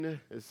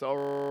Is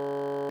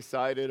so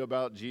excited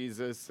about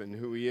Jesus and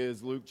who he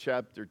is. Luke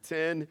chapter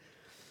 10.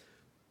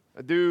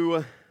 I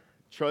do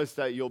trust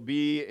that you'll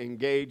be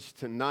engaged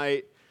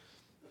tonight.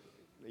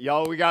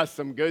 Y'all, we got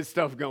some good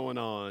stuff going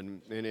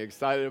on and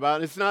excited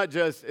about it. It's not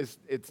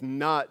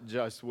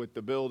just with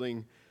the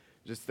building.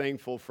 Just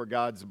thankful for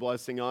God's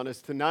blessing on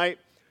us tonight.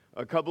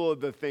 A couple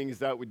of the things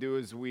that we do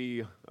is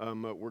we're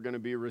going to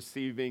be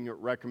receiving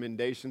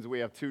recommendations. We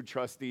have 2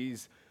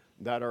 trustees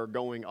that are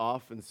going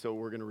off, and so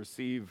we're going to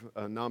receive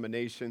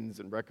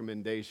nominations and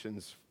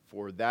recommendations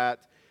for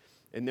that.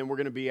 And then we're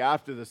going to be,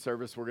 after the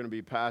service, we're going to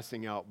be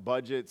passing out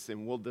budgets,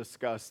 and we'll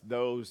discuss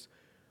those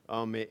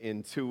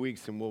in 2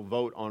 weeks, and we'll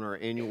vote on our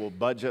annual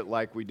budget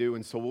like we do.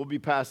 And so we'll be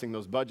passing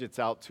those budgets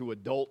out to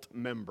adult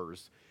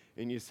members.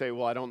 And you say,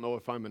 well, I don't know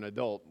if I'm an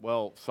adult.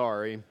 Well,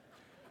 sorry.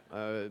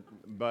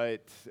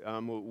 But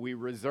we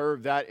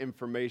reserve that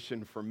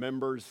information for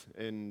members,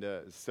 and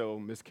so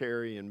Miss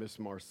Carrie and Miss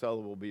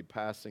Marcella will be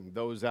passing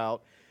those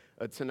out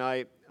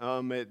tonight.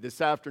 This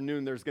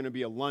afternoon, there's going to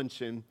be a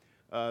luncheon.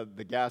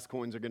 The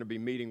Gascoignes are going to be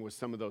meeting with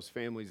some of those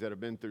families that have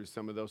been through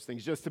some of those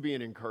things, just to be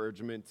an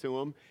encouragement to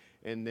them.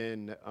 And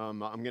then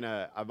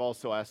I've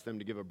also asked them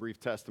to give a brief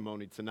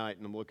testimony tonight,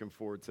 and I'm looking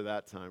forward to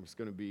that time. It's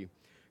going to be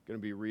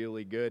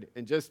really good,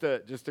 and just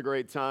a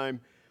great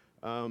time.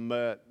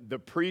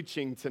 The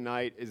preaching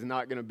tonight is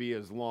not going to be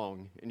as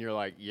long. And you're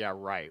like, yeah,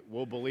 right.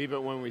 We'll believe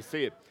it when we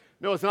see it.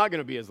 No, it's not going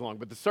to be as long,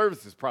 but the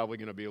service is probably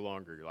going to be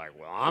longer. You're like,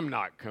 well, I'm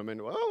not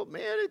coming. Well,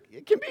 man,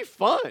 it can be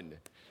fun.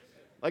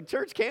 Like,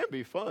 church can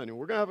be fun, and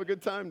we're going to have a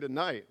good time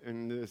tonight.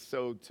 And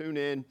so tune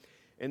in.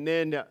 And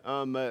then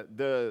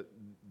the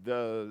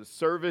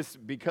service,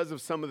 because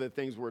of some of the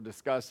things we're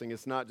discussing,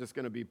 it's not just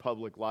going to be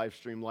public live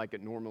stream like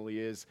it normally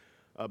is,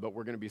 but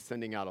we're going to be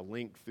sending out a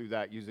link through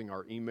that using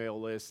our email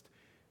list.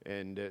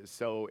 And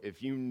so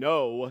if you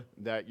know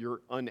that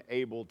you're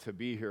unable to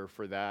be here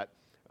for that,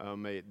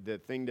 the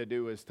thing to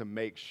do is to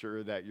make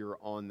sure that you're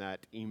on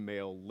that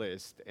email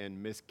list.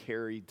 And Miss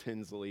Carrie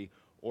Tinsley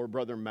or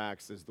Brother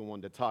Max is the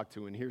one to talk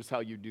to. And here's how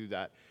you do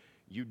that.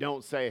 You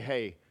don't say,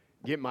 hey,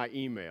 get my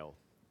email.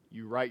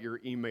 You write your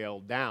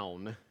email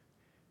down,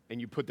 and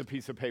you put the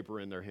piece of paper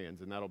in their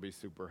hands, and that'll be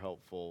super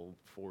helpful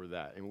for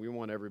that. And we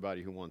want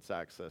everybody who wants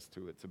access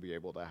to it to be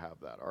able to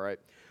have that, all right?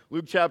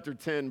 Luke chapter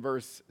 10,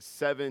 verse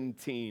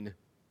 17.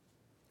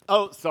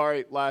 Oh,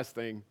 sorry, last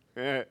thing.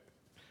 Man,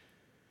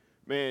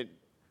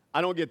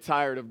 I don't get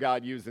tired of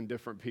God using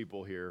different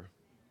people here.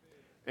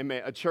 And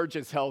man, a church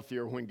is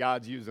healthier when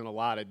God's using a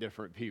lot of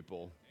different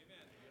people.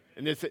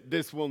 And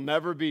this will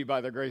never be,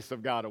 by the grace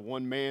of God, a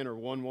one-man or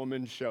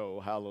one-woman show,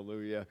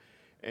 hallelujah.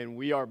 And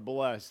we are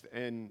blessed,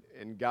 and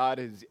God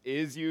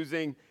is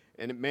using,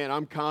 and man,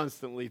 I'm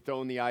constantly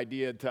throwing the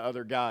idea to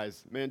other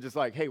guys. Man, just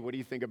like, hey, what do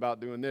you think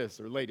about doing this?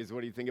 Or ladies,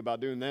 what do you think about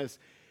doing this?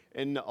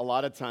 And a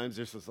lot of times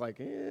it's just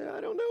like, I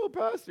don't know,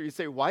 Pastor. You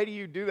say, why do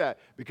you do that?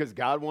 Because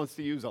God wants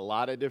to use a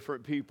lot of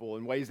different people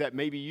in ways that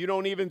maybe you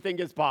don't even think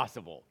is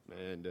possible.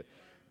 And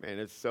man,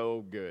 it's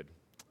so good.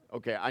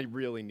 Okay, I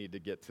really need to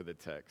get to the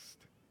text.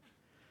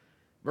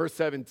 Verse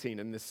 17,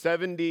 and the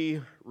 70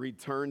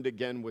 returned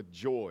again with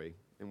joy.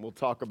 And we'll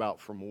talk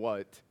about from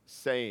what,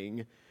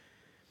 saying,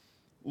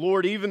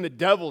 Lord, even the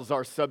devils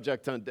are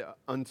subject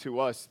unto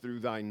us through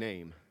thy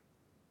name.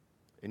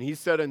 And he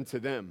said unto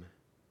them,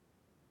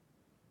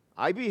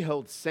 I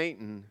beheld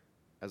Satan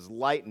as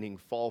lightning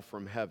fall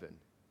from heaven.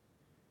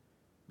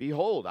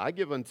 Behold, I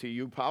give unto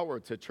you power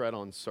to tread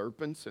on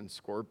serpents and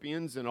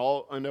scorpions and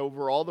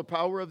over all the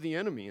power of the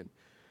enemy, and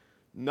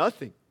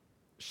nothing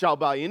shall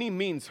by any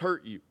means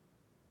hurt you.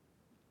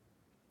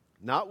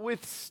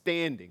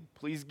 Notwithstanding,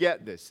 please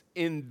get this,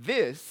 in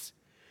this,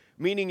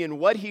 meaning in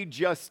what he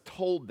just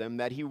told them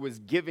that he was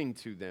giving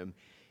to them,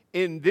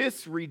 in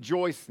this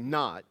rejoice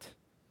not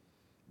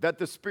that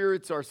the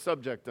spirits are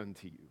subject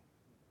unto you,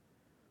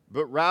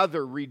 but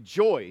rather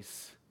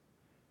rejoice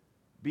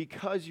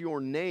because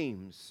your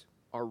names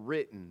are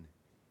written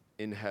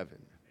in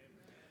heaven.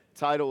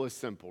 Title is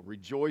simple,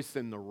 Rejoice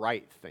in the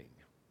Right Thing.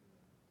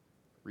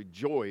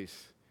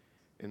 Rejoice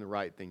in the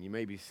right thing. You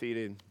may be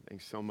seated.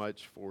 Thanks so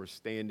much for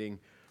standing.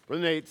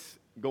 Brother Nate's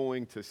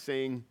going to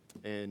sing,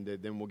 and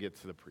then we'll get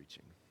to the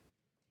preaching.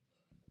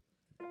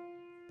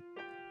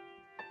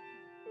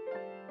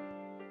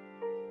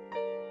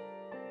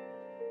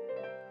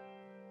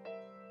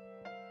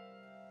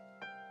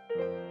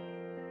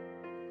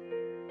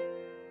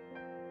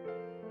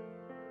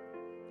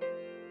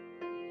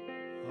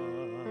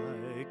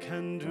 I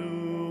can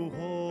do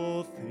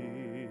all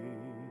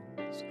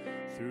things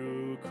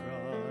through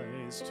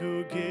Christ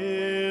who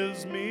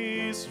gives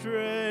me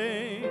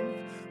strength,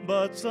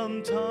 but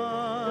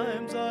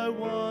sometimes I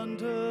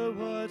wonder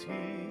what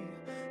he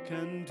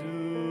can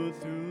do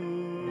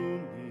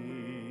through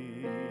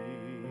me.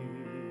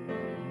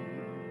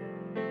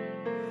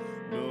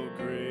 No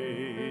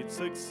great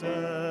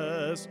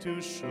success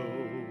to show,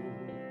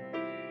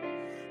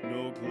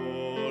 no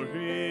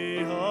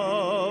glory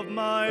of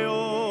my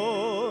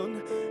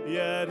own,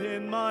 yet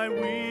in my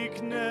weakness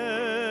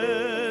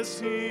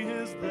he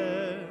is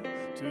there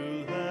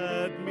to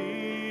let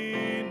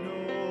me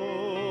know.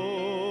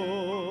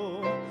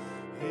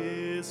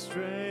 His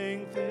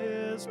strength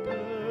is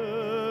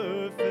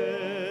perfect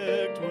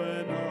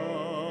when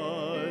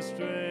our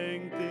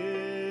strength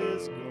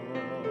is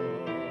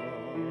gone.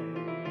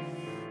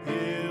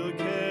 He'll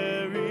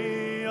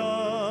carry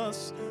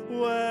us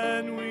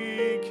when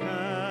we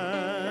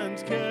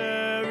can't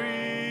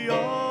carry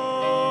on.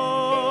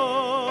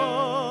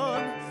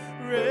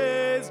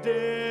 Raised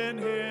in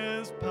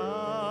His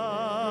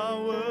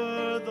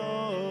power,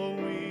 the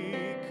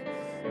weak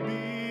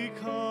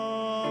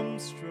become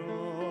strong.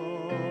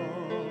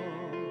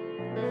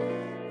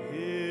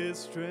 His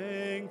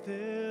strength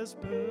is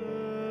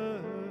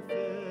perfect.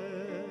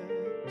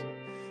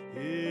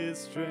 His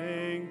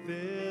strength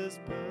is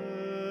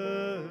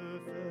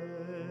perfect.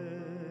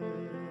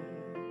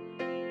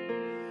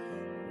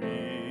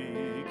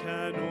 We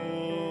can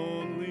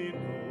only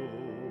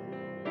know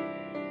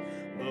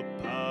the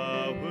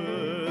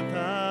power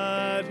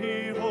that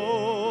He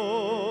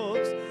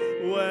holds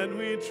when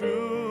we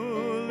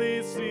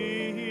truly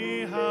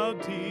see how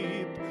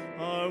deep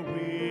our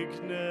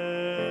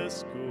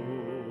weakness goes.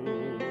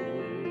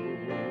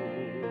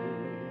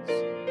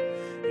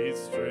 His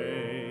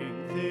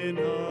strength in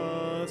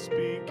us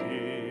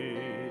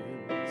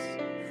begins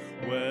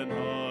when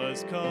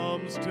ours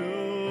comes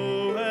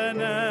to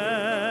an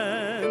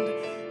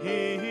end.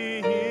 He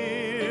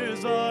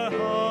hears our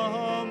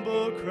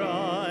humble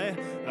cry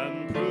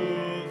and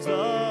proves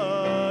again.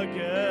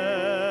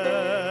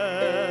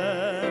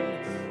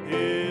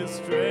 His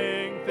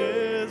strength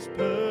is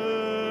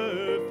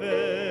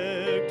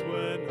perfect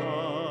when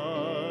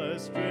our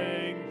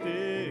strength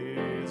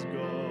is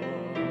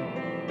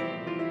gone.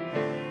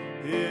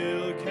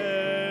 He'll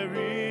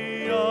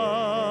carry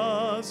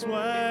us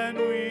when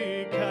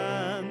we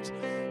can't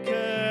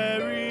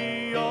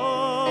carry on.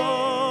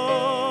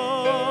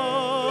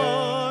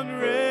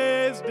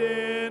 Raised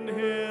in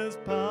His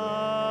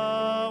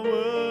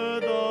power,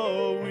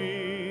 the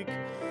weak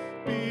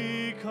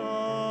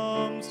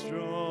become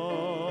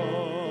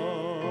strong.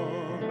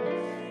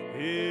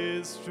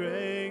 His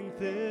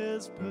strength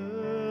is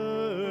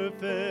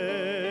perfect.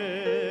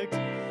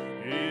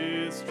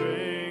 His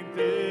strength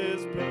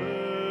is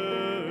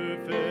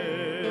perfect.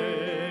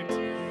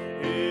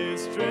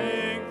 His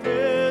strength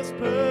is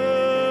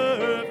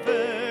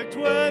perfect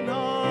when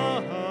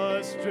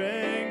our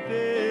strength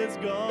is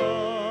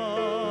gone.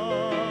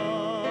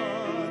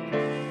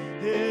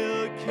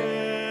 He'll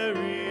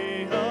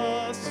carry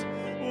us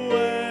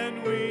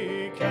when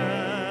we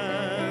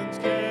can't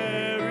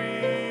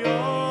carry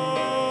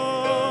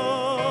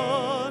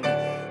on.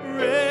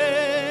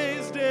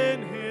 Raised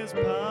in His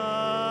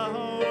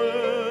power,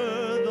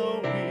 the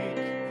weak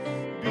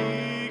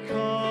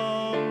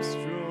become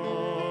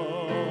strong.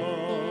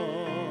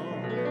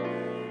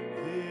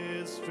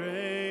 His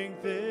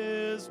strength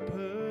is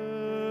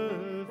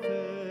perfect.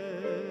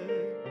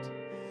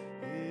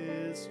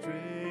 His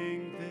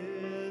strength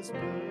is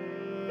perfect.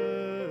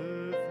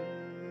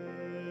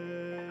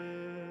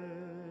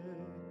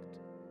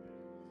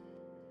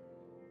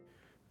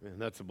 Man,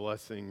 that's a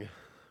blessing,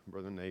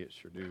 Brother Nate.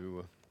 Sure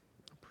do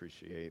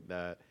appreciate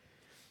that.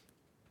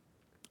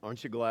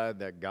 Aren't you glad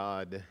that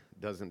God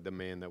doesn't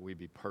demand that we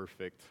be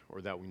perfect or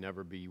that we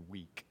never be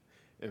weak?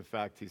 In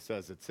fact, He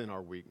says it's in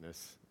our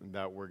weakness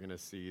that we're going to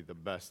see the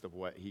best of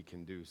what He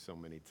can do so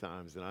many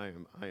times, and I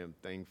am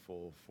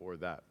thankful for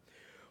that.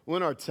 Well,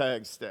 in our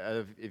text,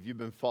 if you've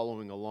been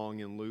following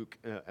along in Luke,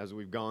 as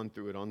we've gone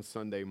through it on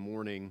Sunday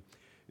morning,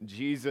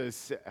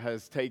 Jesus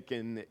has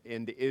taken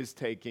and is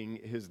taking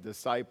His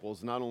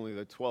disciples, not only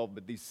the 12,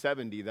 but these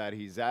 70 that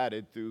He's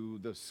added through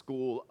the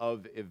school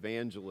of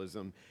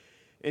evangelism.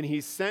 And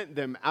He sent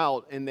them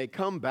out, and they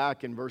come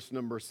back in verse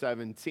number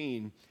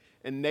 17,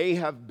 and they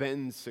have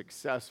been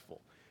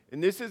successful.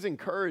 And this is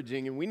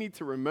encouraging, and we need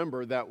to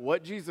remember that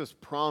what Jesus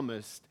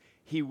promised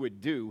He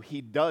would do, He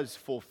does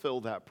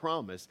fulfill that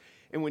promise.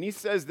 And when He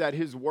says that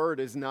His word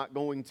is not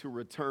going to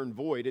return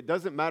void, it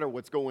doesn't matter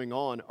what's going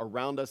on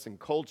around us in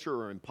culture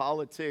or in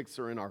politics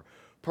or in our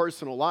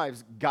personal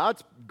lives.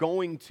 God's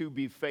going to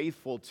be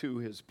faithful to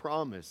His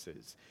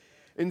promises.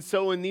 And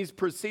so in these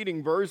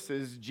preceding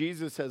verses,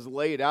 Jesus has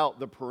laid out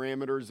the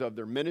parameters of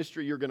their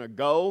ministry. You're going to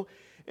go,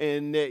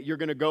 and you're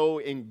going to go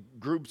in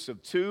groups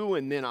of 2,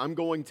 and then I'm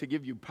going to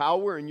give you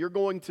power, and you're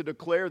going to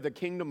declare the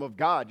kingdom of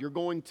God. You're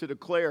going to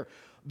declare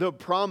the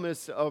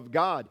promise of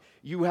God.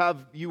 You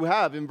have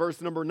in verse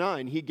number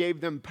 9, He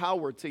gave them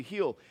power to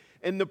heal.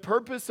 And the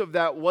purpose of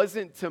that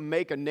wasn't to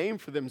make a name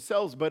for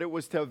themselves, but it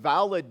was to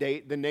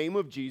validate the name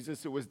of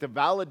Jesus. It was to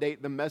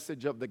validate the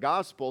message of the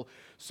gospel,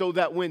 so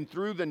that when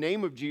through the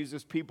name of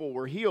Jesus people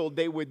were healed,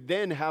 they would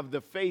then have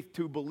the faith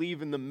to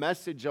believe in the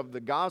message of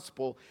the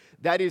gospel,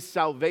 that is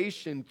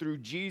salvation through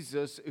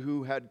Jesus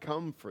who had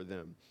come for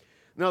them.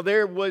 Now,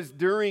 there was,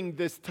 during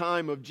this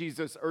time of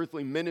Jesus'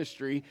 earthly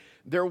ministry,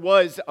 there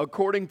was,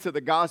 according to the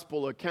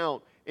gospel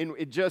account, and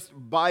it just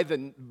by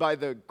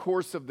the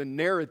course of the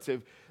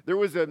narrative, there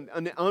was an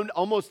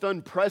almost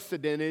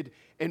unprecedented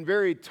and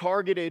very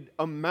targeted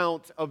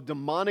amount of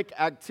demonic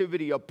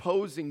activity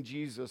opposing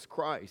Jesus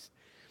Christ.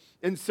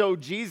 And so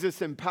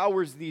Jesus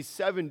empowers these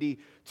 70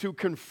 to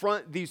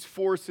confront these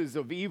forces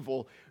of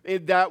evil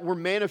that were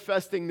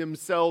manifesting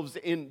themselves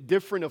in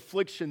different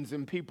afflictions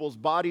in people's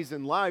bodies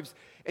and lives.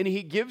 And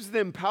he gives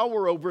them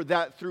power over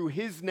that through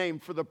his name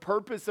for the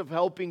purpose of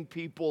helping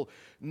people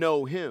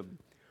know him.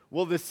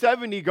 Well, the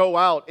 70 go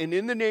out, and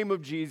in the name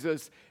of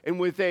Jesus, and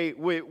with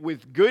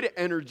good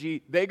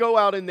energy, they go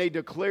out and they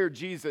declare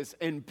Jesus,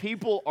 and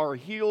people are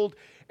healed,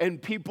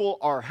 and people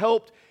are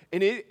helped.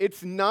 And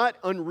it's not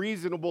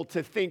unreasonable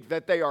to think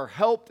that they are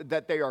helped,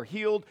 that they are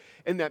healed,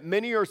 and that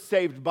many are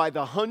saved by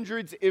the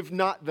hundreds, if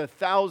not the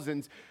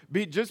thousands,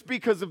 just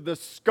because of the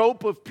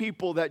scope of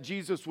people that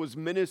Jesus was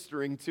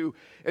ministering to.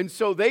 And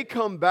so they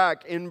come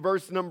back in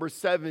verse number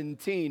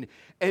 17,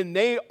 and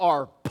they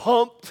are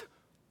pumped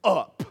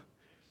up.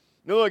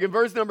 Now look, in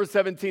verse number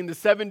 17, the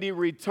 70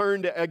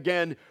 returned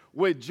again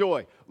with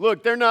joy.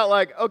 Look, they're not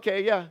like,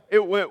 okay, yeah,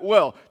 it went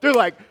well. They're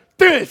like,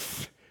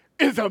 this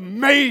is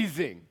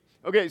amazing.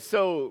 Okay,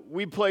 so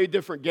we play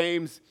different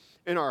games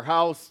in our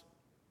house,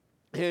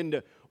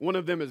 and one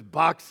of them is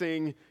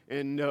boxing,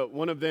 and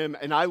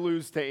and I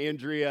lose to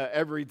Andrea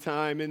every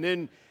time. And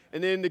then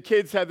the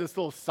kids have this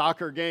little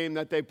soccer game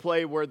that they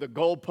play where the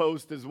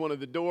goalpost is one of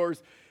the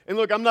doors. And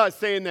look, I'm not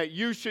saying that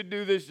you should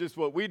do this, just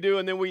what we do.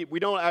 And then we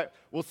don't,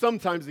 well,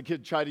 sometimes the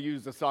kids try to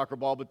use the soccer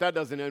ball, but that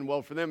doesn't end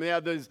well for them. They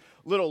have these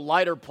little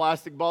lighter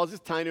plastic balls,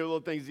 just tiny little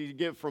things you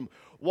get from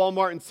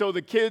Walmart. And so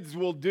the kids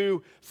will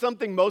do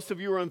something most of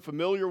you are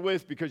unfamiliar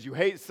with because you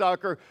hate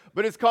soccer,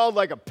 but it's called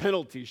like a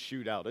penalty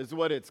shootout is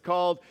what it's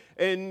called.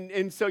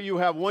 And so you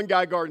have one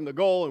guy guarding the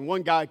goal and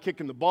one guy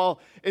kicking the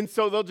ball. And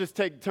so they'll just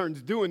take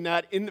turns doing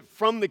that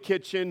from the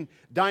kitchen,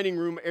 dining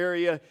room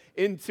area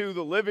into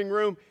the living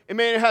room. And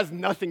man, it has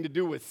nothing to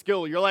do with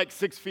skill. You're like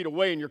 6 feet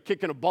away and you're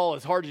kicking a ball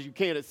as hard as you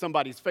can at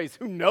somebody's face.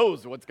 Who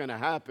knows what's going to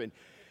happen?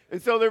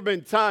 And so there have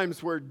been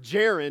times where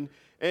Jaron,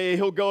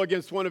 he'll go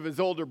against one of his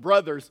older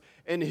brothers,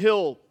 and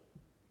he'll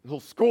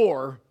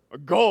score a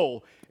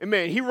goal. And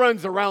man, he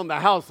runs around the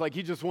house like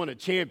he just won a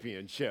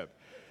championship.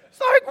 It's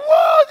like,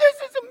 whoa,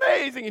 this is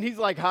amazing. And he's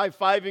like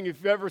high-fiving. If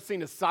you've ever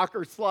seen a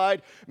soccer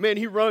slide, man,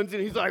 he runs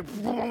and he's like,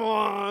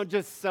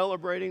 just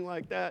celebrating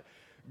like that,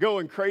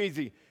 going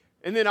crazy.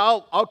 And then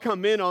I'll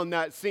come in on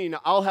that scene.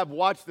 I'll have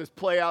watched this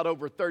play out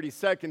over 30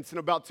 seconds. And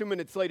about 2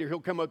 minutes later,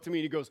 he'll come up to me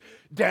and he goes,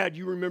 Dad,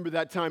 you remember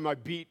that time I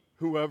beat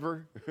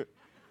whoever?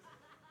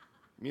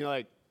 Me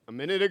like, a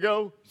minute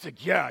ago? He's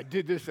like, yeah, I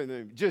did this. And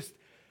then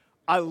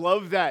I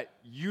love that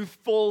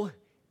youthful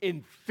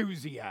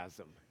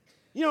enthusiasm.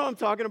 You know what I'm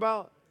talking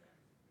about?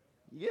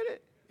 You get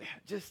it? Yeah,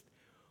 just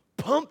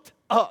pumped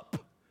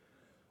up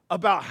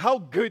about how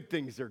good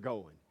things are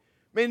going.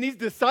 Man, these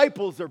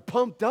disciples are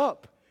pumped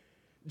up.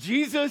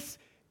 Jesus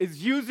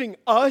is using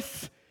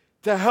us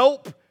to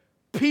help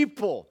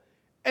people,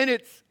 and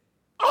it's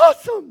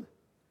awesome.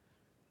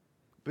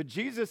 But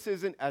Jesus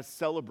isn't as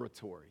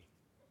celebratory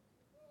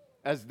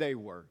as they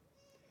were.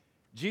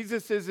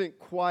 Jesus isn't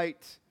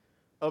quite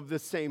of the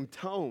same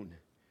tone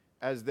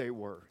as they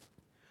were.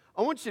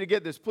 I want you to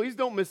get this. Please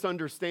don't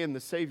misunderstand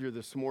the Savior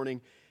this morning.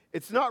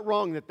 It's not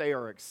wrong that they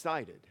are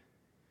excited.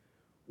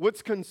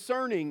 What's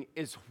concerning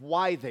is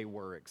why they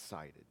were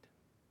excited.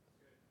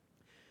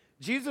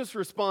 Jesus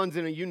responds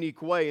in a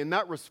unique way, and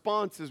that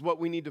response is what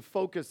we need to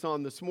focus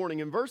on this morning.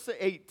 In verse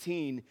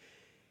 18,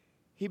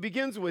 he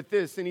begins with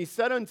this, and he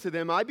said unto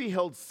them, I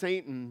beheld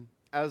Satan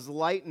as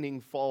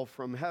lightning fall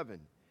from heaven.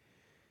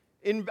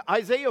 In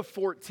Isaiah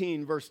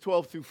 14, verse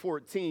 12 through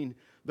 14,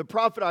 the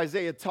prophet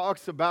Isaiah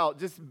talks about,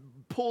 just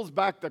pulls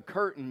back the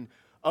curtain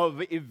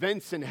of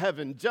events in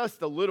heaven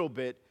just a little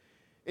bit,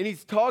 and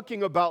he's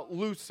talking about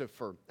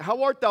Lucifer.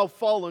 How art thou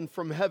fallen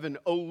from heaven,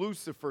 O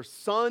Lucifer,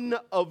 son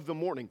of the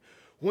morning?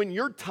 When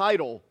your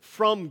title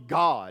from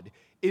God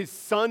is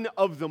son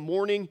of the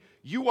morning,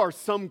 you are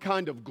some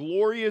kind of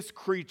glorious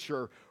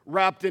creature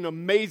wrapped in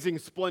amazing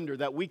splendor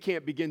that we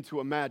can't begin to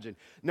imagine.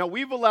 Now,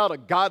 we've allowed a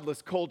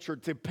godless culture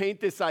to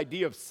paint this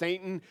idea of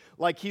Satan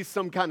like he's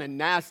some kind of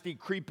nasty,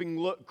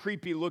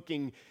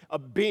 creepy-looking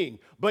being,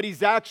 but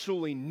he's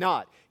actually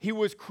not. He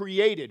was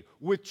created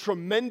with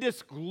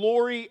tremendous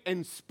glory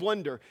and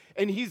splendor,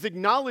 and he's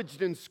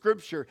acknowledged in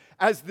Scripture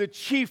as the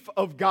chief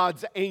of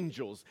God's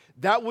angels.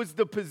 That was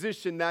the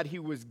position that he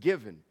was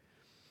given.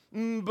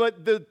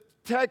 But the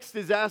text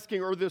is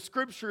asking, or the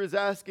Scripture is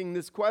asking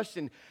this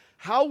question: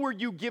 how were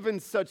you given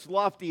such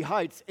lofty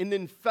heights and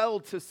then fell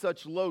to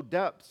such low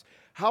depths?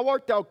 How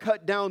art thou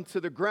cut down to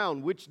the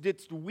ground, which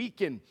didst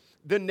weaken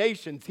the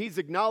nations? He's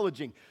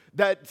acknowledging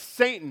that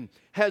Satan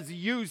has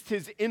used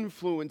his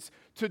influence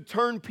to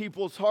turn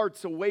people's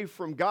hearts away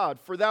from God.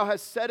 For thou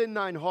hast said in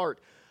thine heart,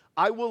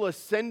 I will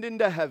ascend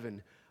into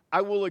heaven. I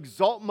will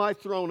exalt my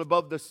throne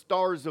above the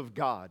stars of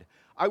God.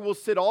 I will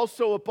sit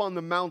also upon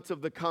the mount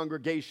of the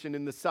congregation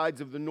in the sides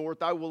of the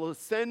north. I will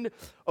ascend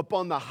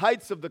upon the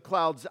heights of the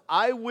clouds.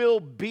 I will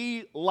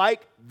be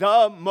like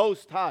the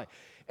Most High.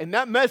 And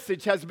that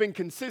message has been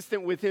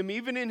consistent with him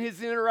even in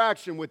his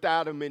interaction with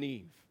Adam and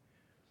Eve.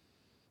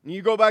 And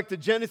you go back to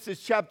Genesis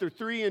chapter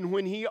 3, and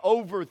when he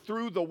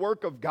overthrew the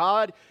work of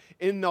God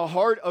in the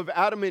heart of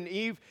Adam and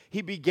Eve,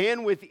 he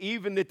began with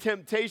Eve, and the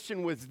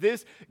temptation was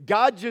this: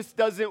 God just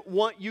doesn't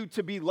want you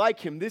to be like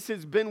him. This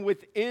has been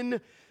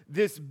within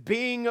this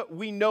being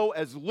we know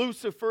as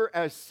Lucifer,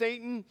 as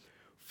Satan.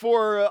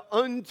 For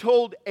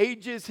untold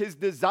ages, his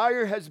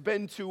desire has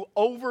been to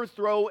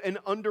overthrow and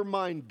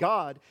undermine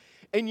God.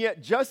 And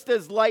yet, just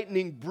as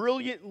lightning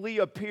brilliantly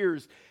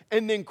appears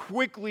and then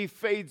quickly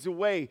fades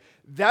away,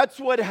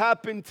 that's what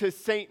happened to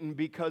Satan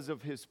because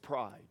of his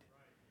pride.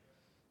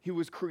 He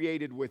was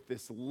created with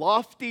this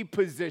lofty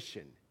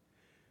position,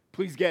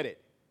 please get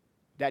it,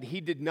 that he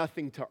did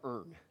nothing to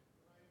earn.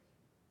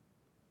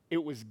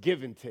 It was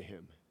given to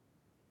him.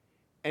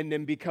 And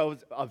then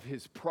because of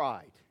his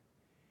pride,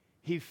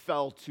 he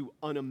fell to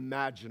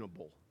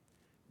unimaginable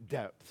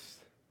depths.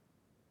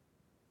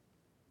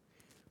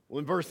 Well,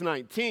 in verse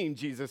 19,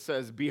 Jesus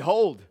says,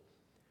 "Behold,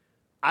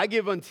 I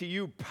give unto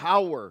you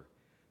power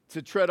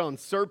to tread on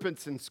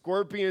serpents and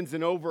scorpions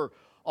and over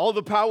all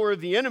the power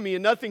of the enemy,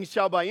 and nothing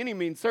shall by any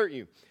means hurt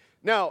you."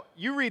 Now,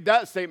 you read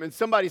that statement,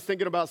 somebody's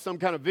thinking about some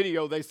kind of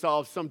video they saw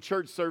of some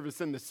church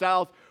service in the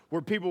South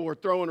where people were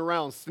throwing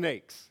around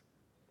snakes.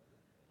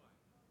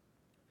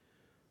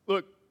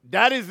 Look,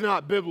 that is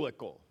not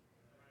biblical.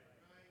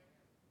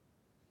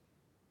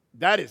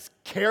 That is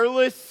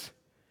careless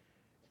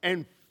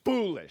and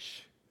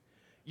foolish.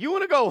 You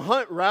want to go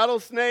hunt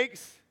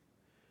rattlesnakes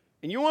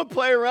and you want to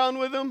play around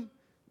with them?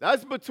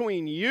 That's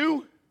between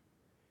you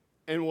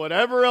and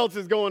whatever else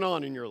is going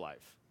on in your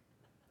life.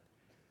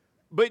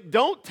 But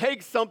don't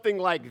take something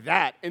like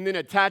that and then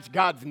attach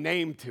God's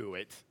name to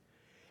it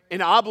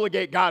and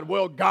obligate God.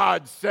 Well,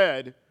 God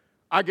said,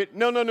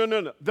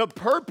 No. The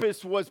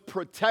purpose was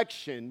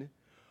protection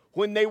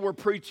when they were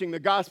preaching the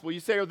gospel. You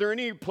say, are there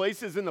any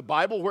places in the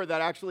Bible where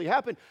that actually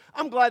happened?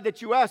 I'm glad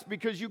that you asked,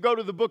 because you go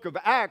to the book of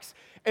Acts,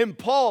 and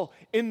Paul,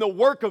 in the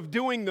work of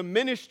doing the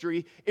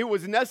ministry, it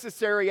was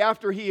necessary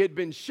after he had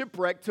been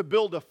shipwrecked to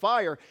build a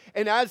fire.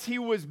 And as he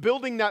was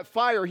building that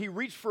fire, he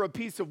reached for a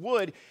piece of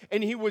wood,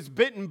 and he was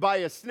bitten by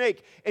a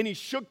snake, and he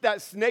shook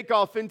that snake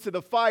off into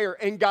the fire,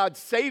 and God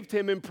saved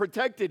him and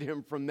protected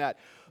him from that.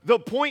 The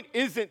point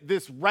isn't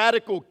this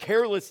radical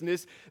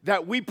carelessness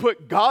that we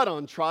put God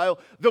on trial.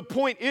 The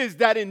point is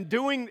that in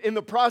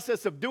the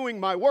process of doing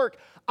my work,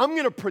 I'm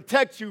going to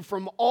protect you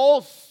from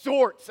all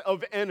sorts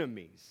of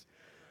enemies.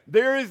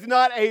 There is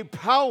not a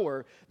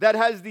power that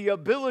has the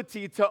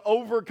ability to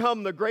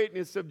overcome the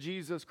greatness of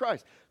Jesus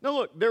Christ. Now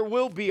look, there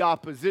will be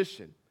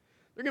opposition.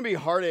 There are going to be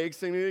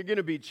heartaches and there are going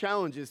to be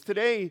challenges.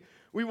 Today,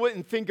 we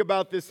wouldn't think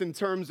about this in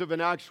terms of an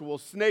actual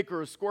snake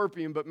or a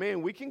scorpion, but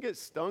man, we can get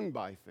stung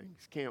by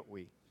things, can't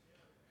we?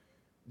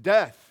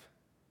 Death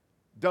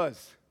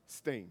does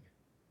sting.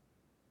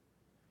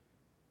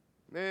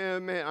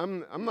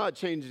 Man, I'm not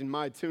changing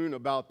my tune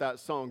about that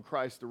song,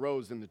 Christ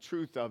Arose, and the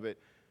truth of it.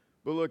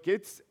 But look,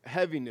 it's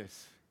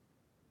heaviness.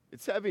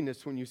 It's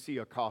heaviness when you see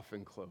a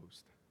coffin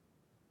closed.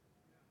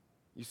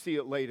 You see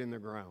it laid in the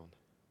ground.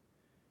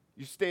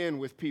 You stand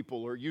with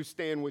people, or you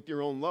stand with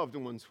your own loved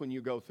ones when you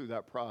go through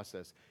that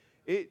process.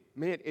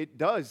 It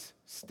does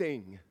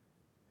sting.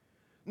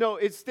 No,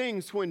 it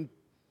stings when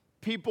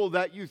people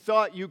that you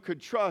thought you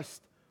could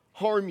trust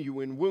harm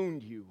you and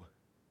wound you.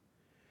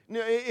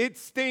 It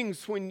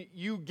stings when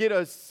you get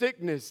a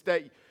sickness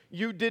that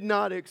you did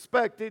not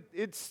expect.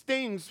 It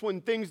stings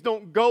when things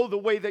don't go the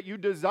way that you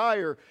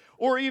desire,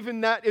 or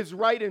even that is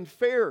right and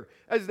fair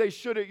as they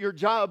should at your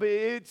job.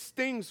 It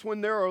stings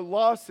when there are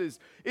losses.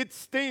 It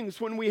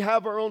stings when we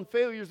have our own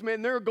failures.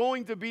 Man, there are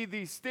going to be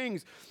these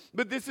stings.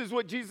 But this is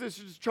what Jesus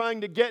is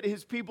trying to get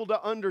his people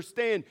to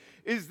understand,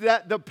 is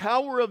that the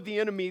power of the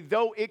enemy,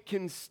 though it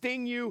can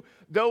sting you,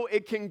 though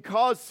it can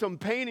cause some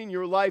pain in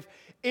your life,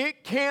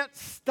 it can't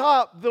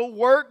stop the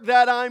work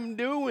that I'm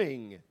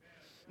doing.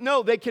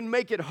 No, they can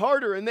make it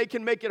harder and they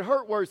can make it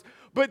hurt worse,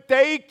 but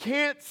they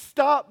can't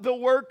stop the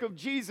work of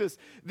Jesus.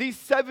 These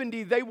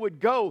 70, they would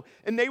go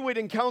and they would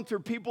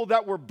encounter people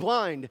that were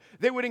blind.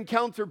 They would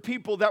encounter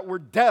people that were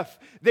deaf.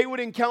 They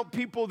would encounter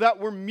people that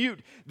were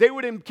mute. They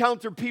would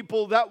encounter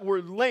people that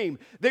were lame.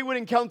 They would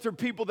encounter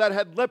people that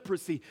had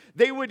leprosy.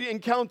 They would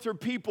encounter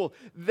people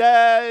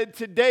that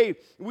today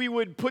we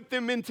would put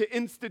them into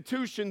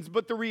institutions,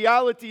 but the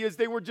reality is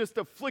they were just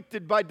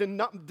afflicted by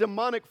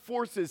demonic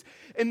forces,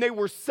 and they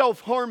were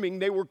self-harming.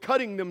 They were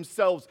cutting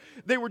themselves.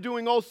 They were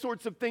doing all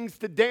sorts of things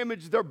to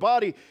damage their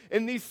body.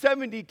 And these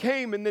 70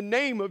 came in the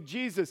name of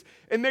Jesus,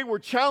 and they were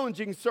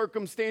challenging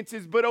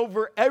circumstances, but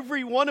over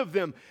every one of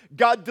them,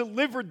 God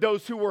delivered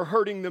those who were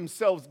hurting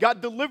themselves.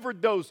 God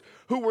delivered those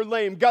who were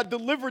lame. God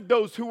delivered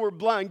those who were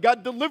blind.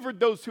 God delivered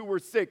those who were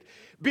sick,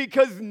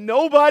 because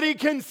nobody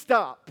can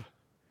stop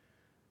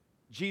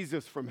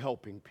Jesus from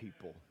helping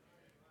people.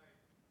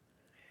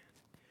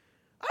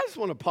 I just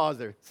want to pause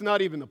there. It's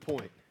not even the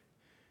point.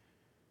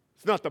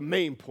 It's not the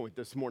main point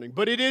this morning,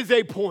 but it is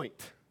a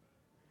point.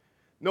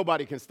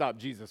 Nobody can stop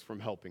Jesus from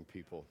helping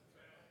people,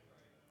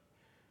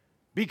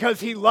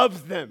 because he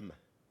loves them.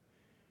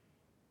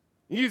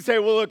 You say,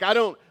 well, look, I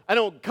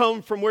don't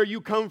come from where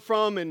you come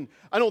from, and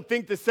I don't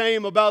think the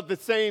same about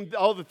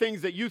all the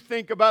things that you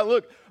think about.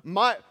 Look,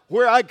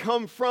 where I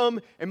come from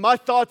and my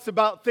thoughts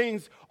about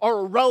things are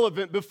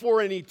irrelevant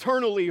before an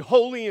eternally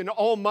holy and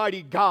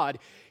almighty God.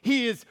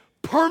 He is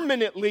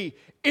permanently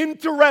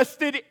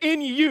interested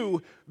in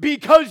you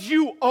because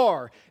you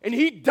are, and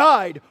He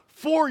died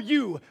for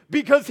you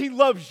because He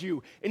loves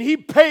you, and He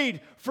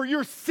paid for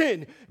your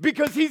sin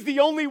because He's the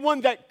only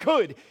one that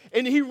could,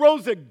 and He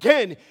rose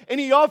again, and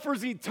He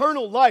offers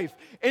eternal life,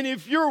 and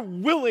if you're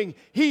willing,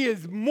 He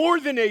is more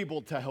than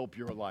able to help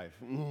your life.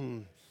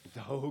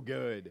 So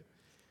good.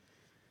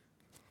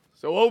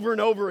 So over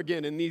and over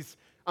again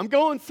I'm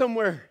going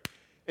somewhere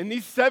in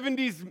these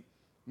 70s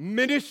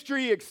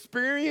ministry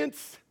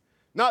experience,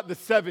 not the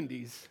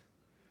 70s.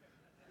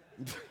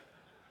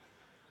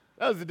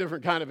 That was a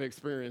different kind of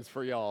experience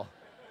for y'all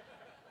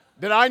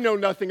that I know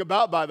nothing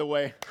about, by the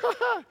way.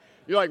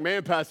 You're like,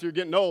 man, Pastor, you're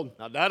getting old.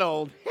 Not that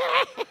old.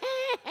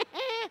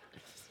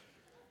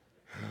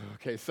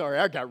 Okay, sorry,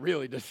 I got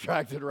really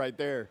distracted right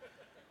there.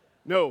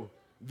 No,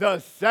 the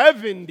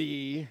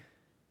 70,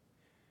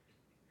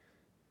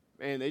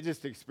 man, they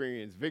just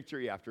experienced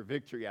victory after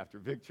victory after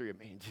victory.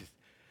 Man, just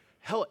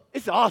hell,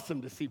 it's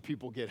awesome to see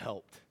people get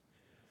helped.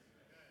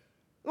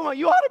 Come on,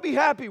 you ought to be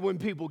happy when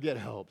people get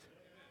helped.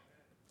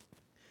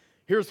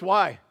 Here's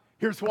why.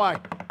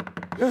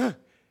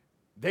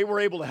 They were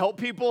able to help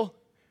people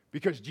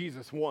because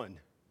Jesus won.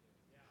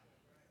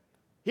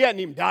 He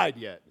hadn't even died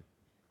yet,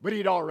 but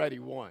He'd already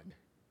won.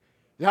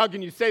 How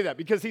can you say that?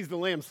 Because He's the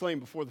Lamb slain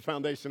before the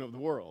foundation of the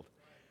world.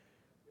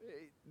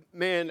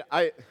 Man,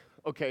 I'm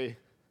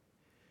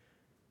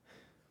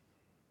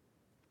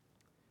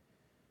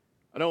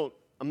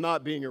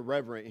not being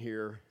irreverent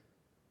here.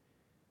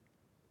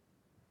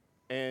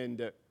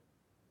 And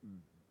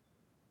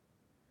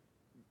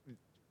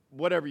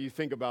whatever you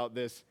think about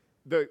this,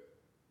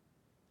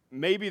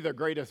 maybe the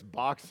greatest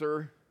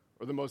boxer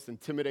or the most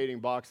intimidating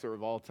boxer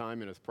of all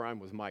time in his prime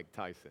was Mike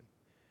Tyson.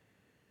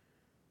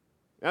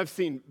 I've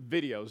seen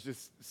videos,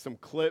 just some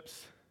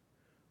clips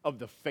of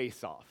the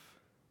face-off.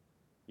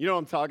 You know what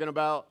I'm talking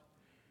about?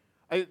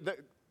 The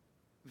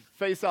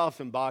face-offs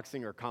in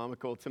boxing are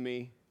comical to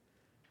me.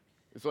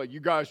 It's like you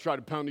guys try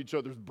to pound each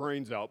other's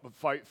brains out, but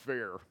fight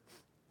fair.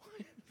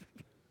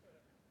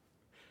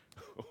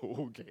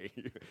 Okay,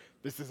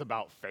 this is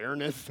about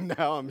fairness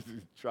now. I'm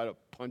just trying to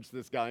punch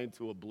this guy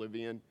into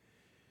oblivion.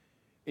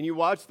 And you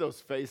watch those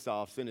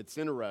face-offs, and it's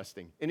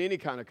interesting. In any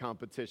kind of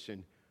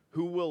competition,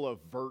 who will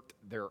avert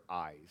their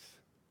eyes?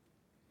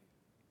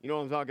 You know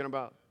what I'm talking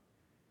about?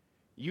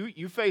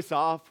 You face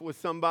off with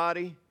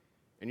somebody,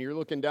 and you're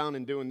looking down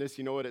and doing this,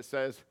 you know what it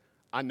says?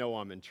 I know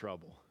I'm in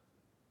trouble.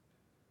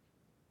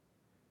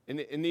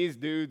 And these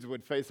dudes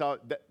would face off.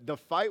 The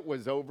fight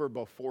was over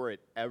before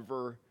it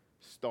ever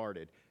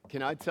started.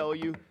 Can I tell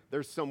you,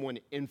 there's someone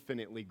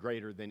infinitely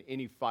greater than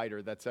any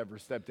fighter that's ever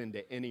stepped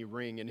into any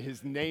ring, and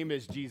His name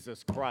is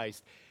Jesus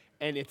Christ,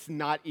 and it's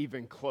not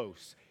even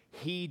close.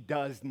 He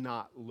does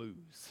not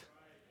lose.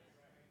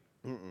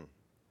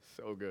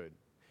 So good.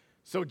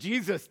 So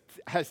Jesus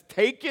has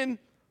taken,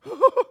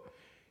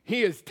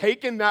 He has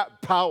taken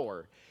that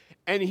power,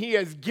 and He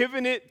has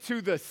given it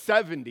to the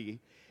 70,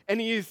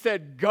 and He has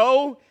said,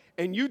 go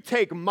and you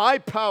take my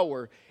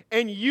power,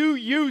 and you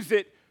use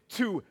it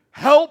to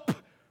help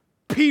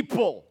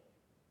people.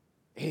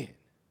 Man.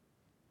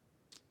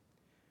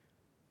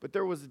 But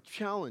there was a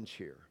challenge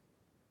here.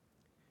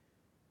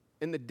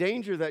 And the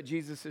danger that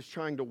Jesus is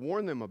trying to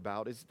warn them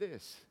about is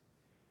this.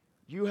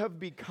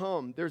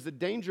 There's a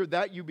danger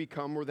that you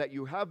become, or that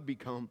you have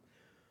become,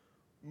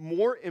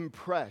 more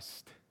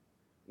impressed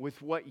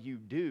with what you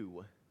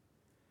do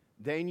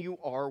than you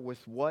are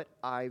with what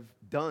I've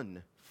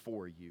done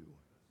for you.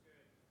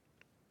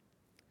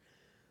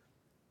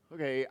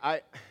 Okay,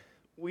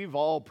 we've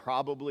all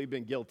probably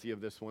been guilty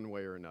of this one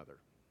way or another.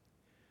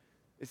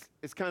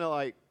 It's kind of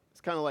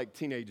like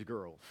teenage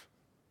girls.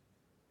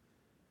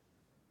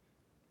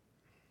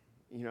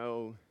 You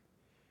know,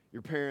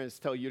 your parents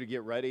tell you to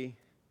get ready,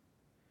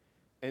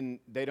 and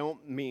they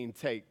don't mean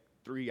take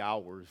 3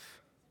 hours.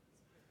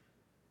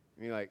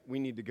 And you're like, we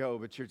need to go,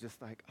 but you're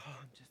just like,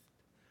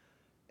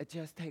 it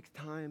just takes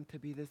time to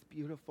be this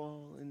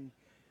beautiful. And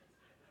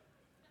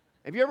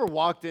have you ever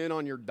walked in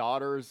on your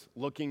daughters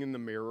looking in the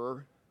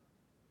mirror?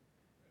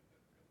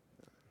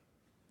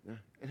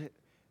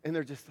 And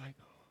they're just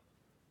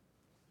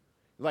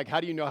like,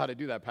 how do you know how to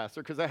do that,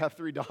 Pastor? Because I have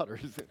 3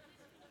 daughters.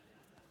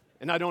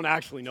 And I don't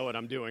actually know what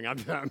I'm doing. I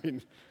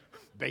mean,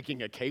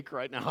 baking a cake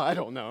right now? I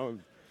don't know.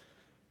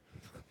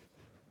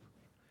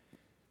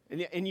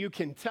 And you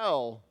can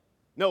tell,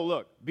 no,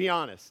 look, be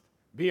honest.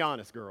 Be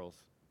honest, girls.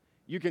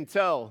 You can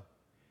tell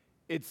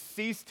it's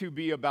ceased to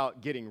be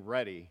about getting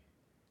ready,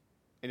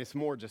 and it's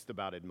more just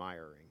about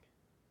admiring.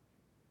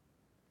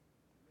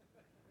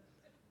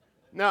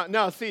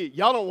 Now, see,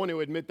 y'all don't want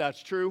to admit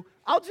that's true.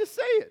 I'll just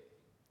say it.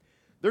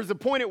 There's a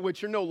point at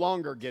which you're no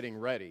longer getting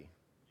ready.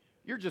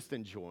 You're just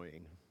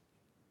enjoying.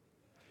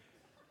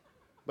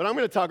 But I'm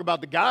going to talk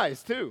about the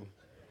guys, too.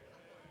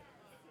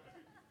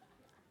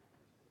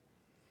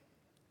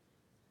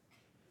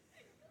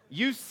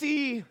 you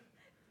see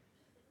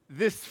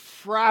this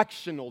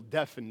fractional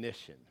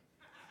definition.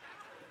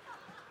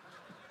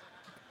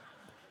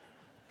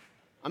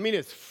 I mean,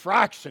 it's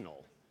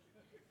fractional.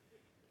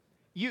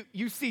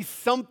 You see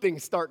something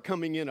start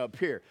coming in up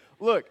here.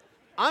 Look,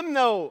 I'm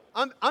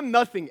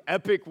nothing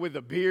epic with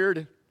a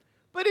beard,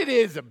 but it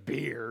is a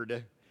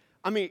beard.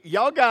 I mean,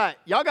 y'all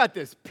got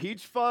this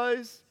peach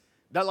fuzz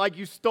that like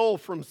you stole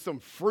from some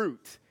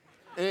fruit.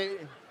 And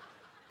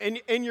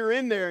you're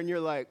in there and you're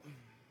like,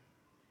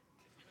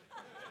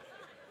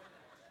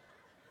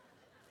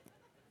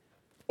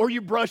 or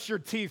you brush your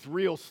teeth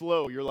real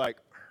slow. You're like,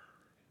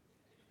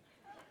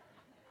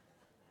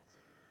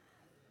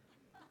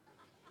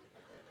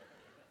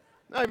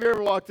 now, have you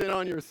ever walked in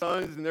on your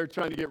sons and they're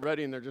trying to get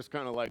ready and they're just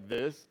kind of like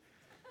this?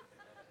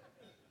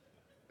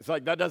 It's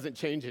like that doesn't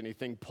change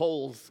anything.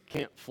 Poles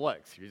can't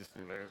flex. You just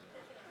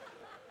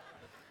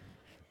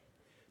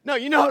no,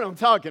 you know what I'm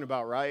talking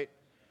about, right?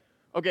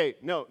 Okay,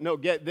 no,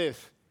 get this.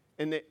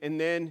 And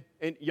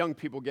young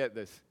people get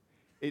this.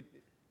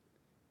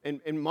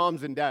 And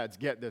moms and dads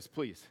get this,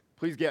 please.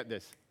 Please get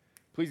this.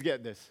 Please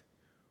get this.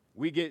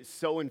 We get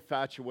so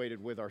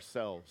infatuated with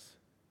ourselves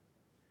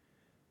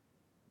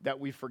that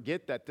we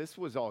forget that this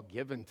was all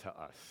given to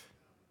us.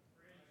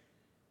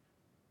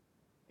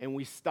 And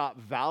we stop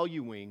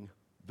valuing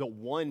the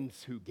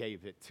ones who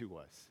gave it to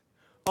us.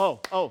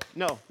 No.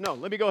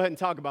 Let me go ahead and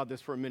talk about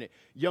this for a minute.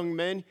 Young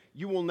men,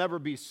 you will never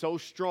be so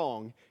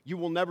strong, you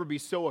will never be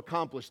so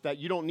accomplished that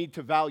you don't need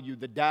to value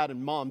the dad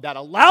and mom that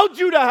allowed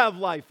you to have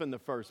life in the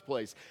first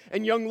place.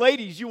 And young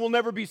ladies, you will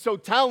never be so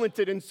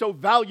talented and so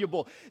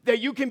valuable that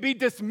you can be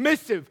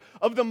dismissive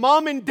of the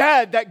mom and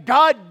dad that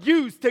God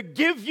used to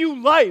give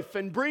you life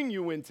and bring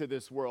you into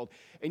this world.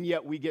 And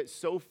yet we get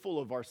so full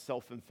of our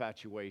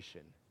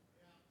self-infatuation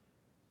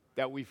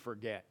that we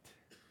forget.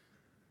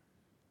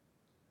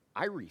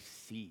 I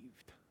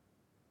received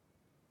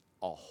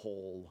a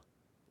whole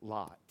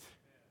lot.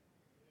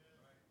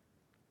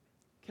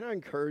 Can I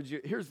encourage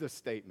you? Here's the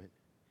statement.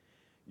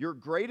 Your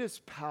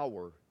greatest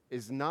power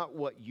is not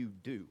what you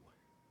do.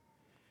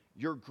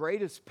 Your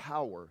greatest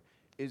power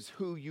is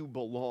who you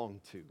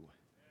belong to.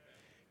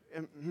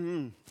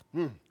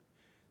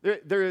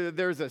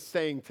 There's a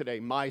saying today,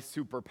 my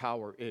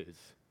superpower is.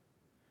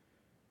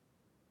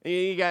 And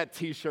you got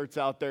t-shirts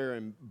out there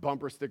and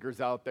bumper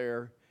stickers out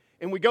there.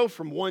 And we go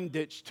from one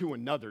ditch to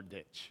another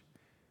ditch.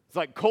 It's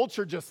like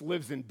culture just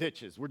lives in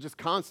ditches. We're just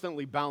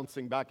constantly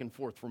bouncing back and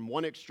forth from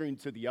one extreme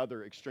to the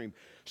other extreme,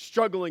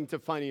 struggling to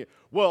find it.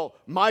 Well,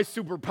 my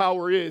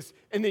superpower is,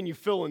 and then you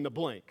fill in the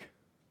blank.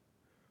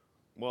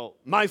 Well,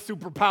 my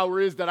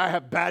superpower is that I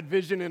have bad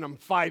vision and I'm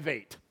 5'8".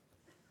 I'm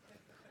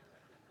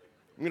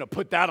going to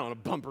put that on a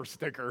bumper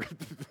sticker.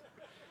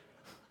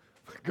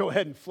 Go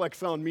ahead and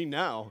flex on me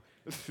now.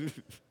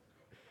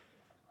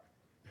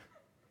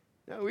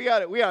 No, we got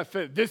to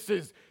fit. This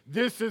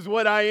is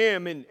what I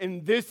am,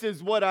 and this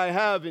is what I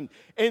have, and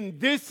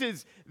this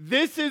is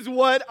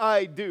what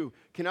I do.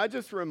 Can I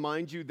just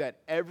remind you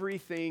that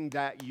everything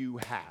that you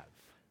have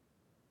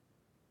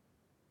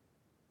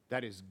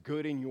that is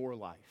good in your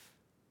life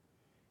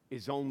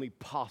is only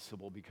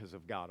possible because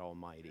of God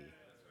Almighty.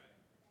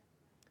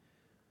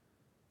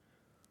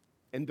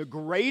 And the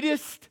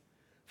greatest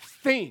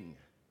thing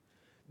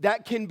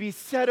that can be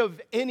said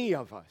of any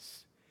of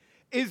us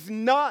is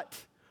not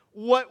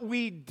what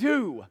we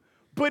do,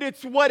 but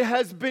it's what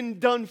has been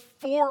done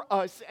for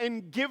us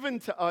and given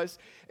to us.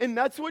 And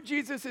that's what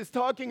Jesus is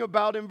talking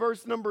about in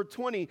verse number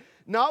 20.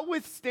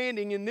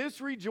 Notwithstanding, in this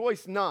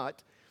rejoice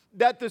not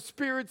that the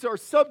spirits are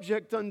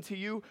subject unto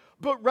you,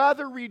 but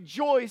rather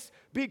rejoice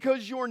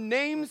because your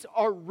names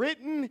are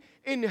written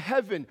in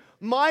heaven.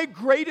 My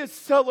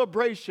greatest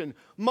celebration,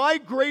 my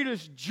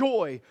greatest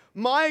joy,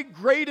 my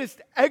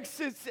greatest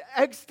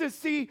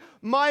ecstasy,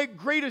 my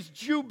greatest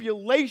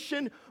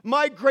jubilation,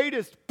 my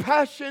greatest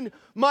passion,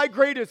 my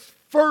greatest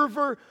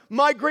fervor,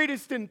 my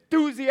greatest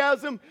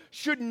enthusiasm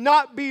should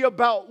not be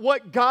about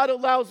what God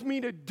allows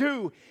me to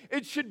do.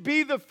 It should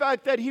be the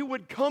fact that He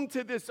would come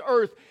to this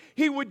earth.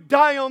 He would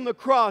die on the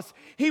cross.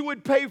 He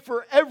would pay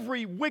for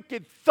every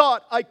wicked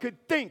thought I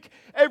could think,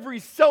 every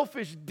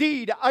selfish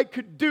deed I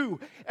could do,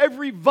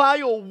 every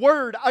vile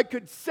word I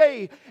could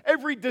say,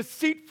 every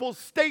deceitful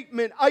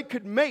statement I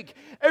could make,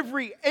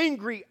 every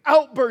angry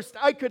outburst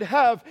I could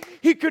have.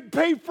 He could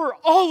pay for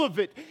all of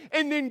it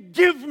and then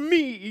give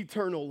me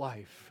eternal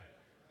life.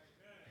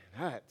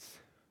 That's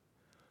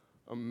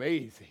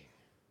amazing.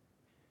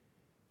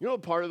 You know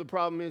what part of the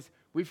problem is?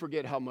 We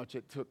forget how much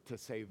it took to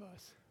save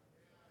us.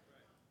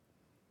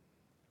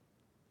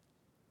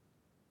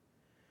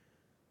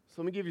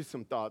 So let me give you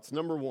some thoughts.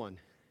 Number one,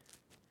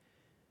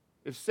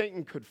 if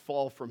Satan could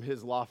fall from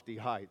his lofty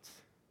heights,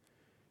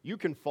 you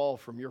can fall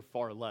from your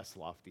far less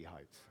lofty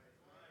heights.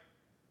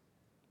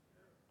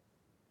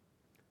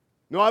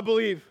 No, I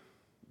believe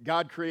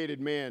God created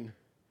man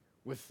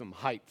with some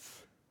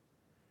heights.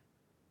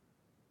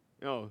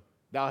 You know,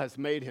 thou hast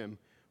made him,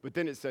 but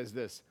then it says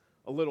this,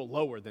 a little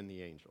lower than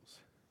the angels.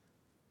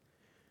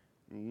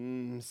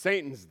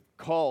 Satan's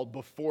called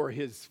before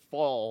his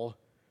fall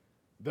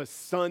the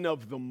son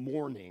of the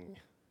morning.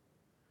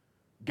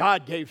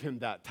 God gave him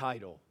that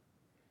title.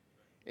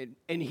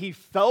 And he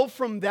fell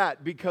from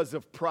that because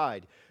of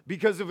pride,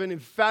 because of an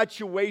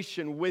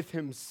infatuation with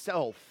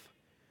himself.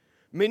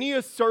 Many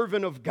a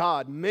servant of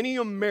God, many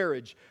a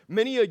marriage,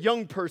 many a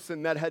young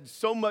person that had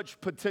so much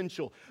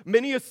potential,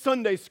 many a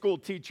Sunday school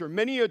teacher,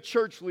 many a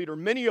church leader,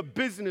 many a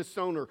business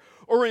owner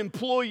or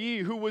employee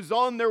who was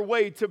on their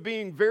way to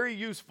being very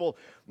useful,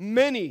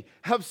 many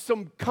have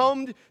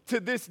succumbed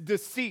to this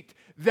deceit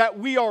that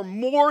we are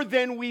more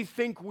than we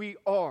think we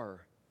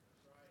are.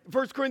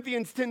 1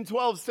 Corinthians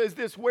 10:12 says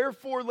this,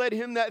 "Wherefore let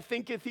him that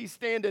thinketh he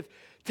standeth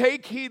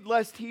take heed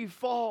lest he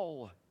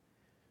fall."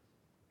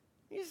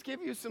 Let me just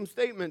give you some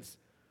statements.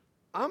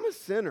 I'm a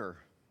sinner.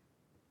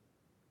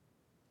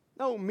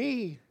 No,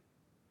 me.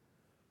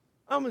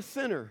 I'm a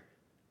sinner.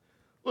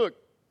 Look,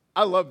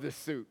 I love this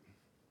suit.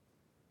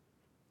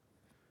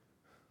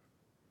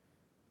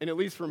 And at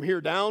least from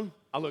here down,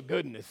 I look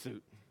good in this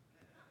suit.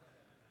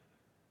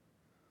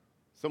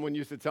 Someone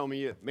used to tell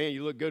me, man,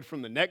 you look good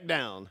from the neck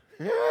down.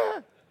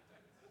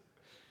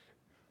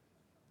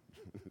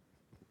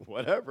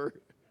 Whatever.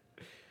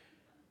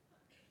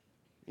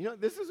 You know,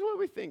 this is what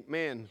we think.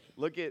 Man,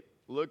 look at.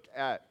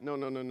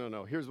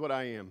 No. Here's what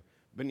I am.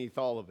 Beneath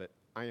all of it,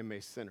 I am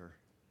a sinner.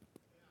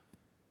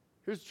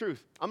 Here's the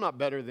truth. I'm not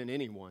better than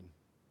anyone.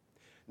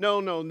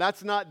 No,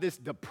 that's not this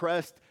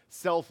depressed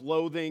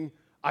self-loathing.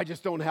 I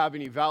just don't have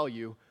any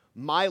value.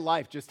 My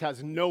life just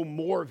has no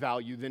more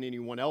value than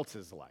anyone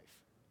else's life.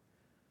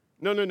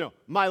 No.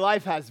 My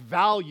life has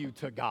value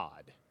to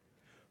God,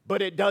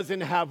 but it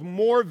doesn't have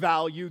more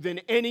value than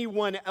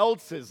anyone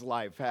else's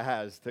life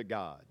has to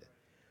God.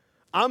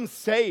 I'm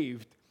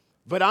saved,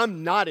 but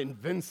I'm not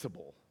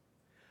invincible.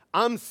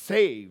 I'm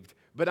saved,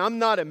 but I'm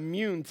not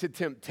immune to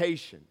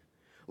temptation.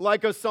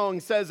 Like a song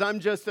says, I'm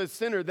just a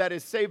sinner that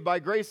is saved by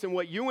grace. And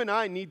what you and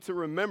I need to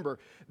remember,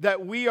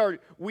 that we are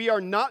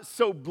not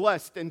so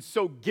blessed and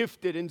so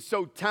gifted and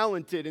so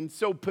talented and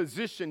so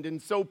positioned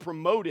and so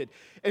promoted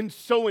and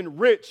so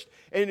enriched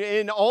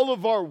in all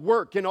of our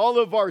work and all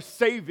of our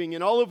saving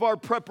and all of our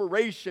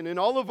preparation and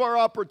all of our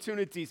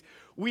opportunities.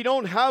 We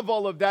don't have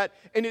all of that,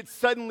 and it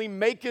suddenly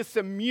makes us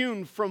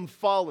immune from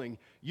falling.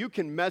 You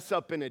can mess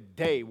up in a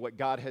day what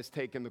God has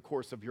taken the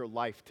course of your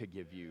life to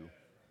give you.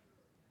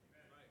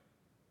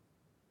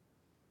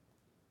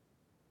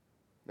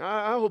 Now,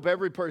 I hope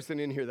every person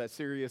in here that's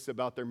serious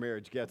about their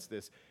marriage gets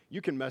this.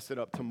 You can mess it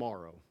up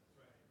tomorrow.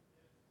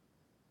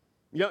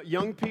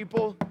 Young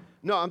people,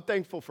 no, I'm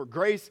thankful for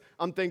grace.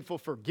 I'm thankful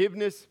for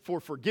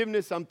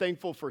forgiveness. I'm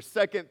thankful for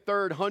second,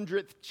 third,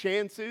 100th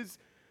chances.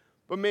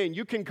 But man,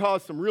 you can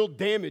cause some real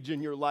damage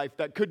in your life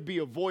that could be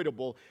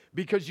avoidable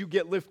because you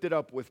get lifted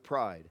up with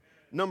pride.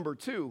 Number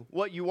two,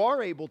 what you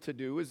are able to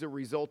do is a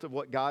result of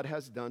what God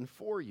has done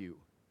for you.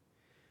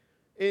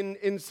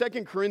 In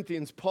 2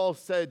 Corinthians, Paul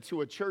said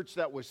to a church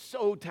that was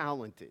so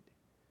talented,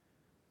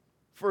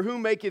 "For who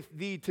maketh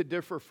thee to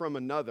differ from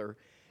another?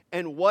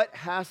 And what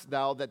hast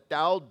thou that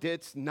thou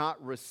didst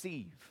not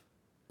receive?"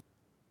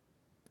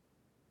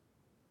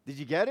 Did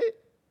you get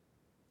it?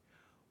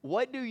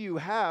 What do you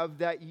have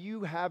that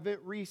you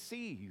haven't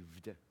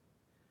received?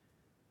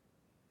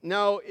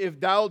 Now, if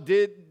thou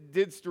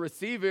didst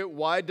receive it,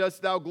 why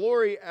dost thou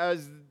glory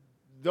as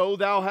though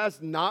thou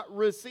hast not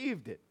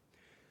received it?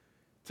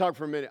 Talk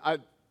for a minute.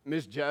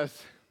 Miss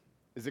Jess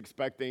is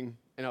expecting,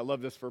 and I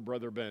love this for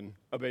Brother Ben,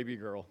 a baby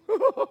girl.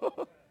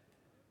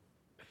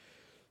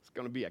 It's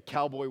going to be a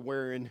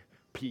cowboy-wearing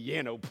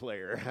piano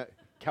player.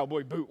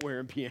 Cowboy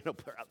boot-wearing piano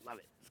player. I love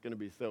it. It's going to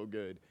be so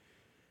good.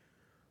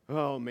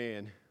 Oh,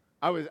 man.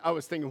 I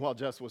was thinking while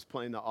Jess was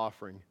playing the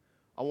offering,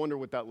 I wonder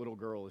what that little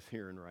girl is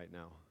hearing right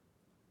now.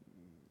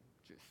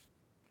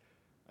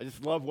 I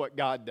just love what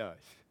God does.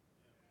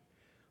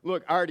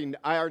 Look, I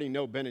already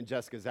know Ben and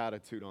Jessica's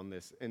attitude on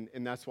this, and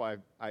that's why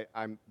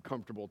I'm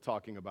comfortable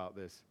talking about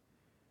this.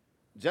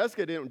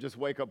 Jessica didn't just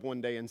wake up one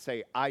day and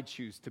say, I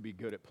choose to be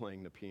good at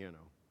playing the piano.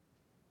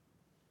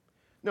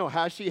 No,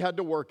 has she had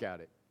to work at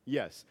it?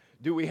 Yes.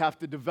 Do we have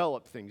to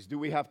develop things? Do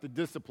we have to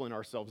discipline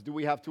ourselves? Do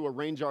we have to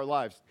arrange our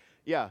lives?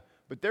 Yeah.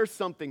 But there's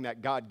something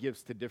that God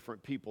gives to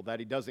different people that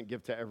he doesn't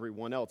give to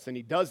everyone else. And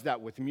he does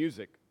that with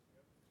music.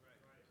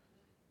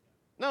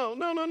 No.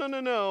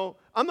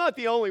 I'm not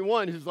the only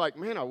one who's like,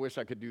 man, I wish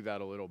I could do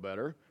that a little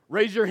better.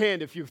 Raise your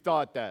hand if you've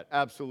thought that.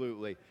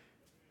 Absolutely.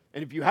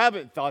 And if you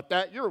haven't thought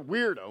that, you're a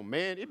weirdo,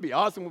 man. It'd be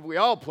awesome if we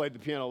all played the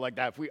piano like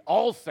that, if we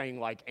all sang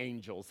like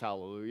angels.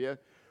 Hallelujah.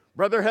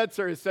 Brother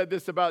Hetzer has said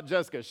this about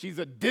Jessica. She's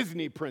a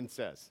Disney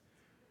princess.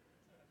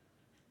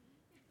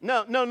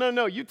 No.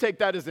 You take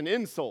that as an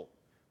insult.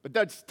 But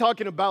that's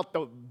talking about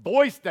the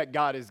voice that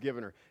God has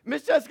given her.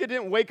 Miss Jessica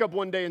didn't wake up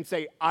one day and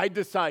say, I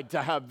decide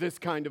to have this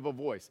kind of a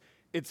voice.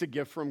 It's a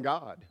gift from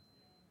God.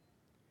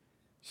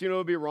 So you know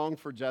what would be wrong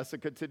for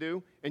Jessica to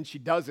do? And she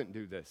doesn't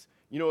do this.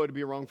 You know what would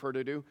be wrong for her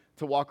to do?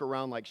 To walk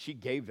around like she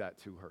gave that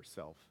to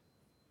herself.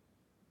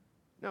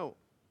 No.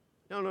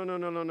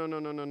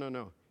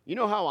 You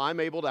know how I'm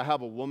able to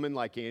have a woman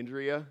like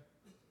Andrea?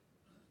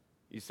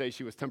 You say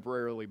she was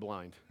temporarily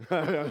blind.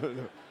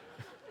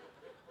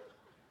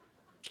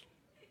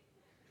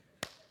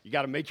 You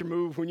got to make your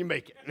move when you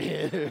make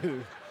it.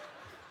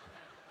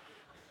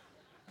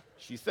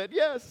 She said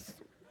yes.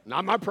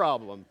 Not my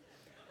problem.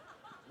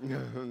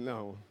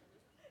 No.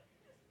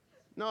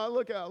 No, I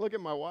look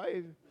at my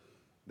wife.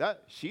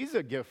 She's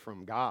a gift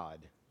from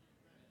God.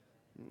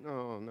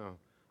 No.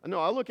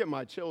 I look at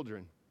my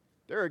children.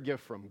 They're a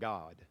gift from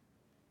God.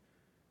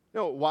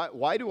 No,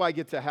 why do I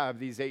get to have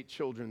these 8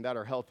 children that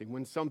are healthy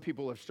when some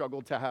people have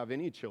struggled to have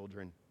any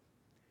children?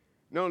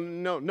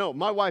 No.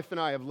 My wife and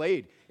I have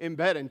laid in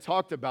bed and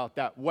talked about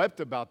that, wept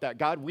about that.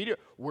 God,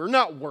 we're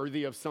not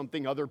worthy of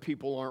something other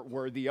people aren't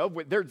worthy of.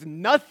 There's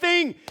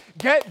nothing,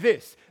 get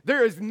this,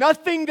 there is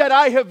nothing that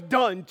I have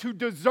done to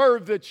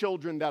deserve the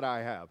children that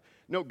I have.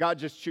 No, God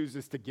just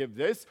chooses to give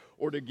this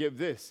or to give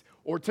this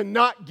or to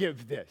not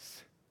give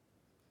this.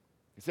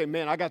 You say,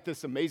 man, I got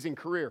this amazing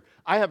career.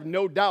 I have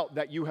no doubt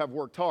that you have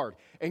worked hard.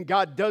 And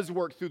God does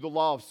work through the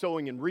law of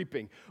sowing and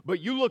reaping. But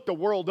you look the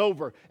world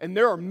over, and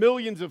there are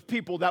millions of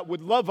people that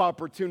would love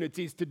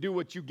opportunities to do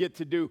what you get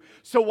to do.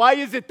 So why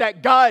is it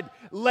that God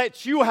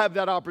lets you have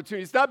that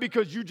opportunity? It's not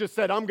because you just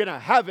said, I'm going to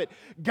have it.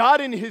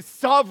 God in His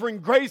sovereign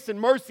grace and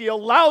mercy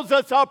allows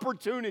us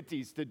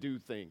opportunities to do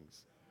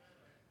things.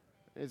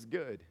 It's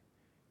good.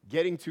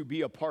 Getting to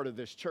be a part of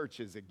this church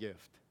is a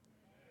gift.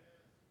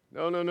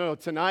 No.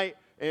 Tonight,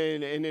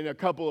 and in a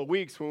couple of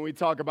weeks, when we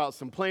talk about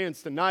some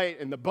plans tonight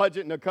and the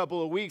budget in a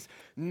couple of weeks,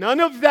 none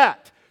of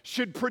that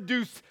should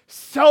produce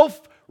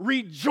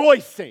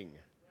self-rejoicing.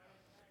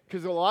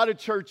 Because a lot of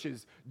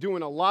churches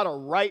doing a lot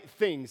of right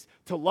things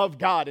to love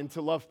God and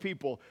to love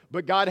people,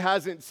 but God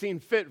hasn't seen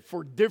fit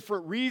for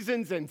different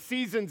reasons and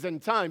seasons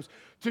and times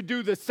to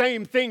do the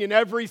same thing in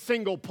every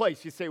single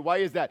place. You say, why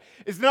is that?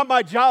 It's not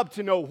my job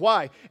to know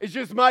why. It's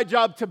just my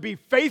job to be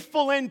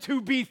faithful and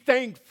to be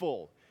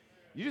thankful.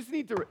 You just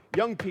need to,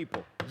 young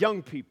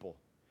people,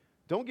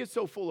 don't get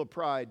so full of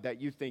pride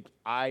that you think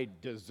I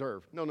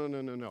deserve.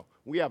 No.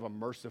 We have a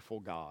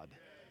merciful God.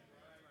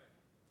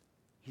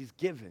 He's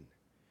given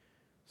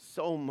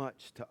so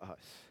much to us.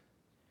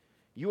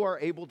 You are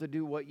able to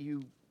do what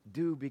you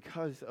do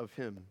because of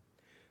Him.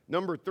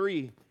 Number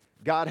 3,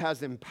 God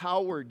has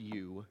empowered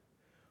you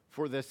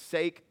for the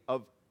sake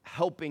of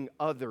helping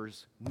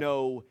others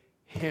know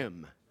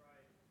Him.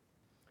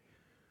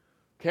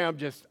 Okay,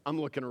 I'm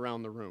looking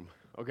around the room.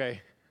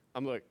 Okay,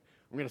 I'm going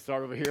to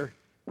start over here,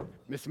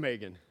 Miss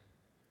Megan.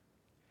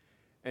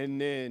 And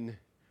then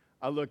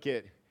I look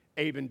at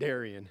Abe and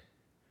Darian.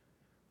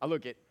 I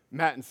look at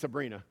Matt and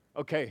Sabrina.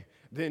 Okay,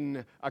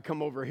 then I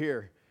come over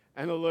here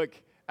and I look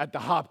at the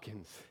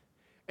Hopkins.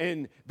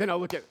 And then I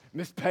look at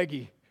Miss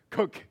Peggy,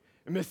 Cook,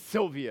 and Miss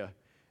Sylvia.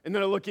 And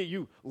then I look at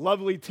you,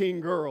 lovely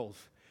teen girls.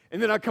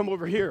 And then I come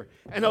over here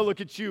and I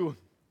look at you,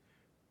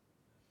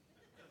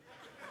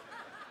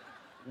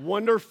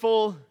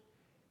 wonderful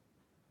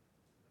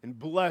and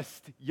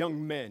blessed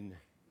young men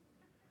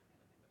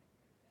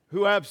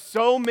who have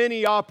so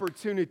many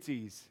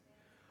opportunities.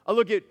 I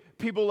look at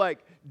people like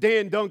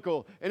Dan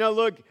Dunkel, and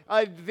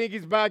I think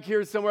he's back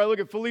here somewhere. I look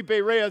at Felipe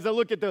Reyes. I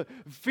look at the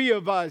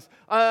Fiavas.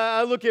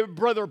 I look at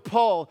Brother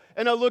Paul,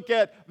 and I look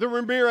at the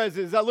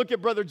Ramirezes. I look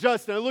at Brother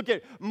Justin. I look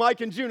at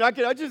Mike and June. I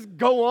just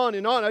go on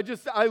and on.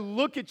 I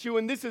look at you,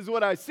 and this is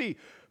what I see.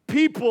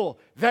 People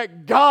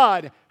that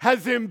God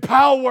has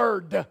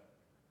empowered.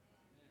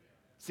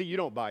 See, you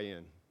don't buy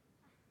in.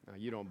 No,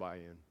 you don't buy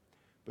in.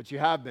 But you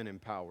have been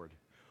empowered.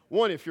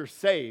 One, if you're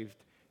saved,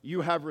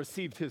 you have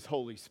received His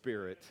Holy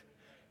Spirit.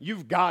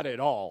 You've got it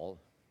all.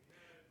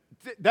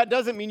 That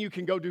doesn't mean you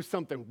can go do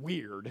something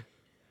weird.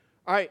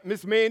 All right,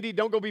 Miss Mandy,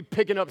 don't go be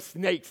picking up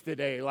snakes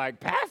today like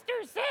Pastor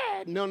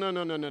said.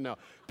 No.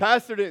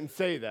 Pastor didn't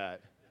say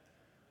that.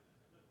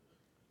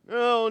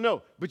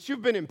 No, but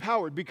you've been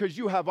empowered because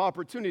you have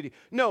opportunity.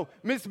 No,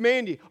 Miss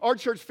Mandy, our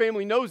church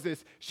family knows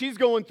this. She's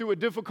going through a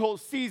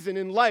difficult season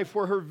in life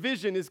where her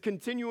vision is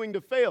continuing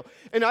to fail.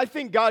 And I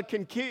think God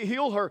can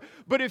heal her.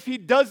 But if He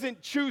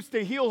doesn't choose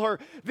to heal her,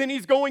 then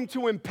He's going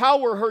to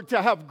empower her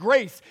to have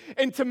grace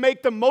and to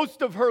make the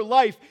most of her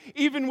life,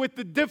 even with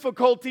the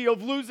difficulty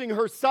of losing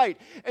her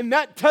sight. And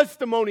that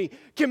testimony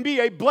can be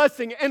a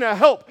blessing and a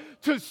help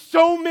to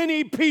so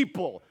many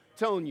people.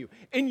 Telling you,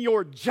 in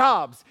your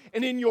jobs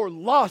and in your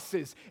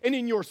losses and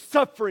in your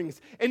sufferings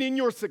and in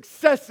your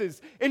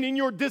successes and in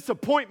your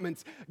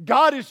disappointments,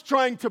 God is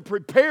trying to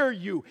prepare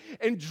you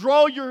and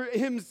draw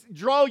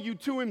you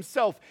to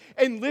Himself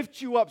and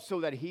lift you up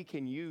so that He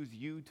can use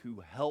you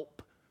to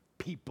help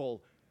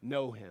people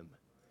know Him.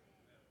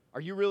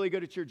 Are you really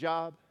good at your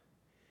job?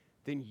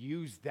 Then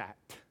use that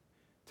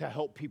to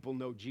help people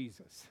know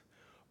Jesus.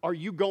 Are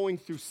you going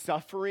through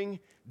suffering?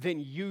 Then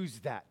use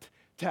that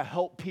to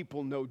help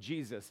people know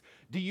Jesus.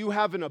 Do you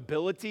have an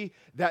ability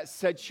that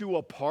sets you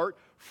apart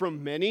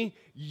from many?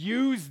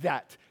 Use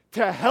that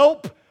to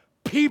help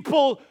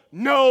people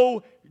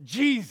know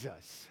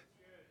Jesus.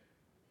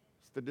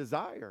 It's the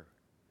desire.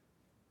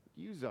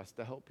 Use us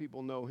to help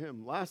people know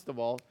Him. Last of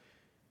all,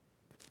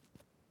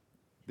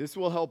 this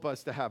will help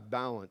us to have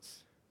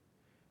balance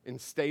in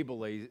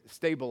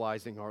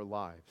stabilizing our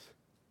lives.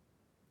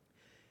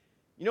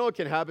 You know what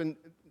can happen?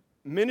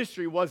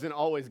 ministry wasn't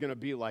always going to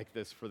be like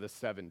this for the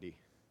 70.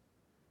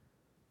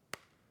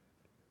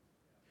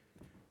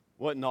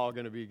 Wasn't all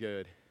going to be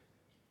good.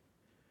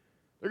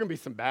 There are going to be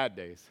some bad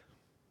days.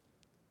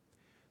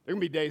 There are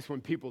going to be days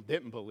when people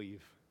didn't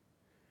believe,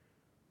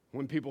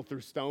 when people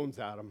threw stones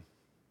at them,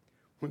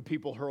 when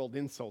people hurled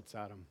insults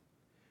at them,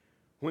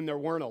 when there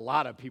weren't a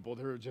lot of people,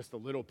 there were just a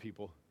little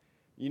people.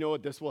 You know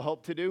what this will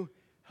help to do?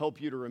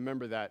 Help you to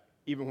remember that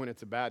even when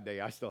it's a bad day,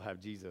 I still have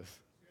Jesus.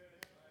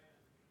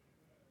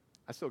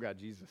 I still got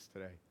Jesus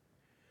today.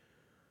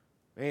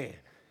 Man,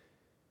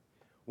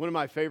 one of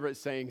my favorite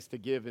sayings to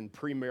give in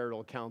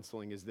premarital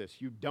counseling is this: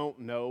 you don't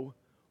know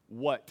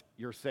what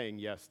you're saying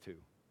yes to.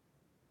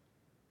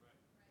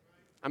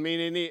 I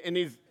mean,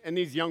 and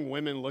these young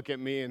women look at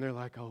me and they're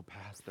like, oh,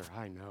 Pastor,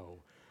 I know.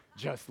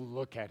 Just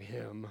look at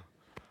him.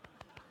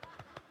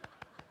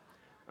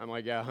 I'm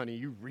like, yeah, honey,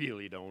 you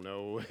really don't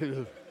know.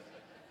 If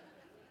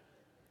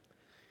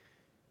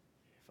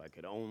I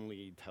could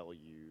only tell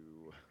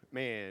you.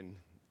 Man,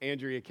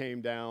 Andrea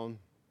came down.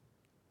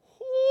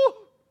 Whew,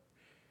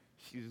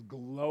 she's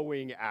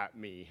glowing at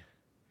me.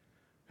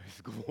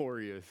 It's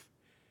glorious.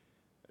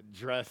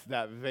 Dress,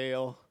 that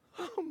veil.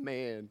 Oh,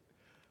 man.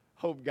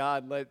 Hope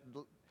God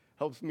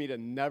helps me to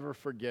never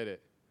forget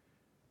it.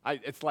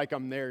 It's like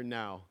I'm there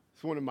now.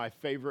 It's one of my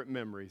favorite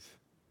memories.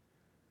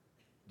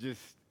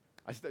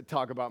 I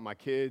talk about my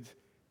kids.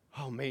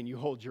 Oh, man, you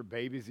hold your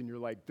babies and you're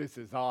like, this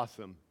is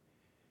awesome.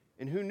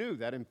 And who knew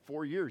that in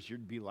 4 years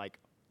you'd be like,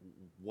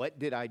 what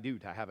did I do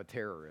to have a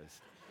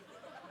terrorist?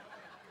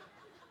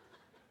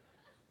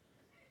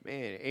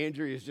 Man,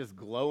 Andrea is just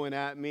glowing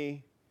at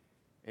me.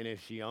 And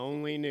if she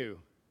only knew,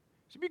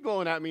 she'd be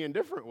glowing at me in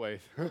different ways.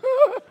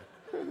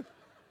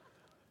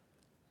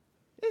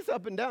 It's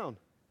up and down.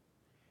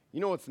 You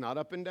know what's not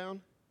up and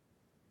down?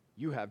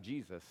 You have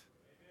Jesus.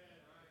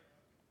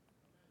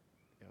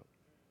 Yep.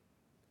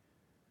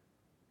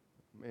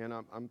 Man,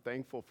 I'm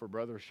thankful for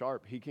Brother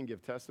Sharp. He can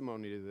give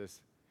testimony to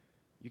this.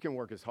 You can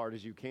work as hard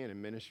as you can,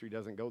 and ministry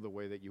doesn't go the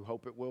way that you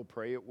hope it will,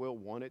 pray it will,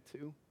 want it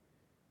to.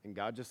 And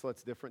God just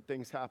lets different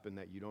things happen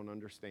that you don't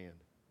understand.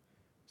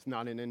 It's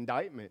not an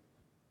indictment.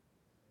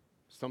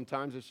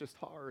 Sometimes it's just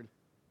hard.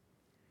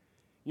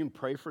 You can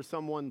pray for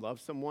someone, love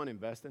someone,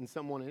 invest in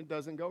someone, and it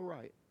doesn't go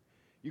right.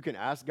 You can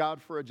ask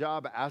God for a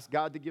job, ask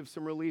God to give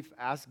some relief,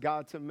 ask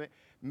God to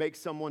make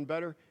someone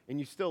better, and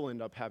you still end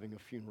up having a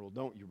funeral,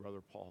 don't you, Brother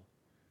Paul?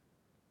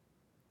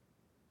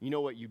 You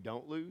know what you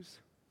don't lose?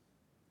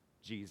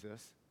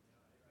 Jesus.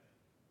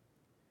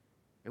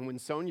 And when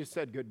Sonia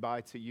said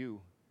goodbye to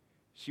you,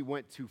 she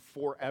went to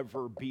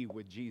forever be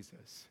with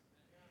Jesus.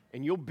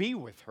 And you'll be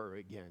with her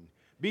again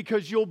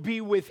because you'll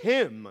be with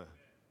him.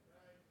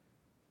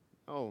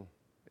 Oh,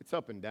 it's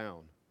up and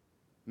down.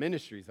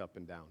 Ministry's up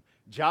and down.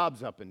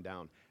 Jobs up and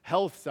down.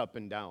 Health's up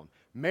and down.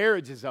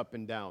 Marriage is up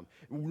and down.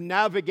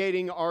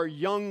 Navigating our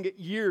young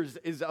years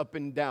is up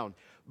and down.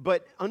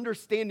 But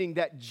understanding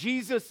that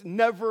Jesus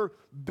never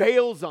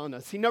bails on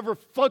us. He never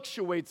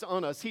fluctuates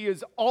on us. He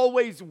is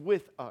always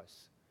with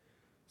us.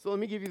 So let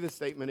me give you the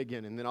statement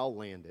again, and then I'll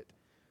land it.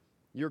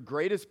 Your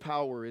greatest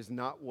power is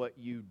not what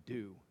you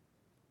do.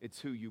 It's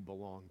who you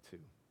belong to.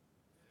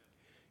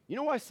 You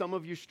know why some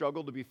of you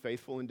struggle to be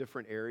faithful in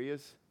different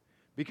areas?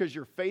 Because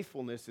your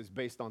faithfulness is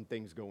based on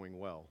things going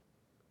well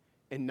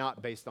and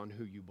not based on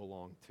who you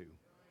belong to.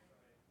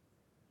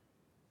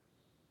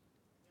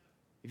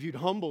 If you'd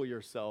humble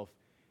yourself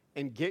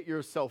and get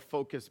yourself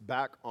focused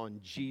back on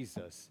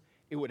Jesus,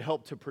 it would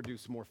help to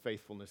produce more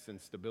faithfulness and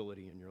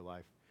stability in your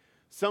life.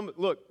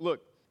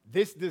 Look,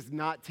 this does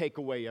not take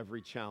away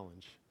every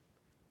challenge.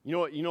 You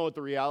know what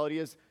the reality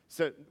is?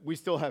 So we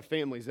still have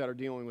families that are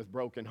dealing with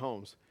broken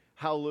homes.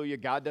 Hallelujah,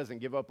 God doesn't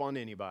give up on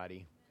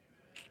anybody.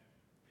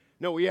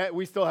 No,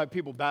 we still have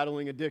people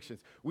battling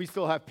addictions. We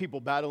still have people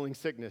battling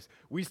sickness.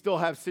 We still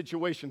have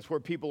situations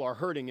where people are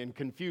hurting and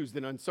confused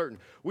and uncertain.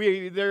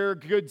 There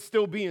could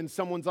still be in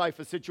someone's life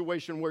a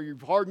situation where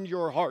you've hardened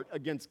your heart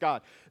against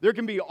God. There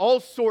can be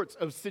all sorts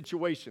of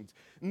situations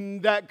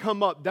that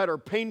come up that are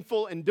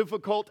painful and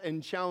difficult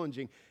and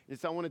challenging.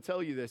 Yes, I want to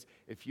tell you this.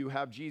 If you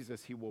have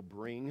Jesus, he will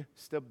bring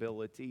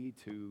stability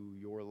to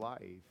your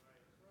life.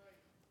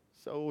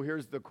 So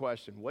here's the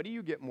question. What do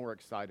you get more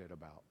excited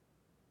about?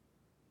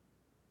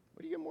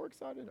 What do you get more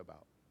excited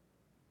about?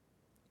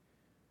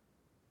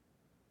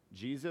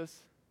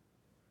 Jesus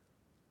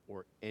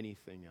or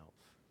anything else?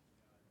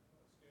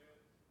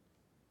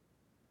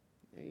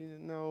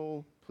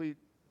 No, please.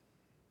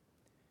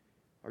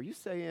 Are you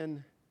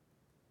saying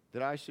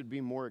that I should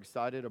be more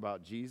excited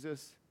about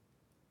Jesus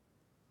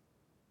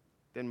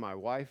than my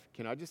wife?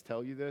 Can I just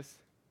tell you this?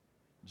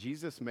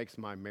 Jesus makes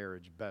my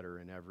marriage better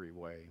in every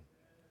way.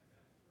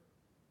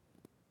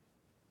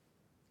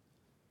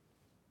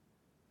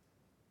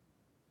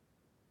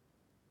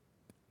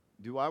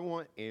 Do I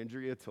want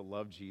Andrea to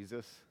love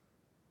Jesus?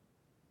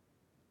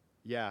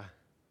 Yeah,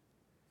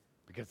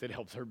 because it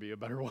helps her be a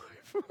better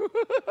wife.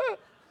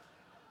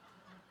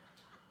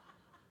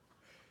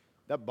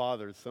 That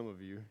bothers some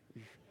of you.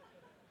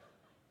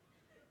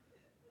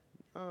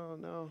 Oh,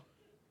 no.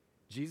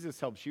 Jesus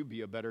helps you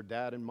be a better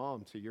dad and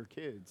mom to your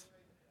kids.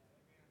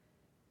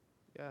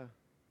 Yeah.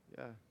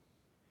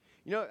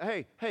 You know,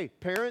 hey,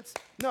 parents,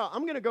 no,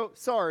 I'm going to go,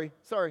 sorry,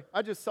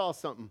 I just saw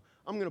something.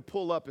 I'm going to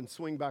pull up and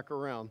swing back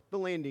around. The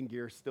landing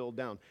gear's still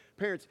down.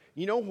 Parents,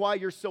 you know why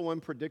you're so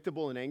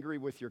unpredictable and angry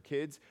with your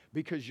kids?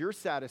 Because your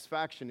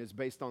satisfaction is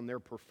based on their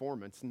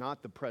performance,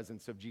 not the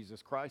presence of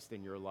Jesus Christ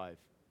in your life.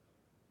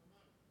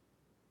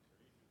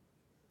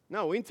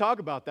 No, we can talk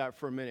about that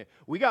for a minute.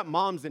 We got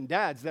moms and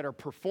dads that are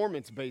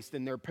performance-based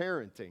in their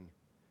parenting.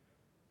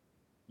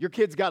 Your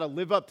kids got to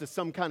live up to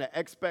some kind of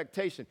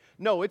expectation.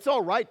 No, it's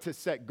all right to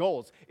set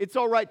goals. It's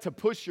all right to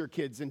push your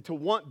kids and to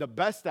want the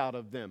best out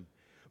of them.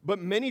 But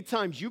many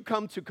times you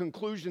come to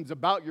conclusions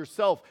about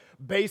yourself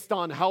based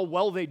on how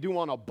well they do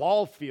on a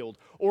ball field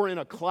or in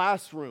a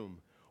classroom.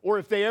 Or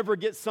if they ever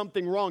get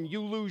something wrong,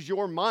 you lose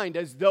your mind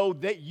as though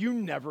that you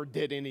never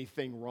did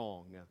anything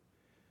wrong.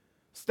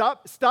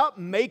 Stop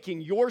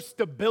making your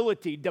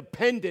stability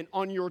dependent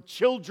on your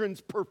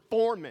children's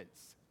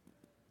performance.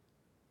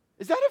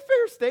 Is that a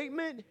fair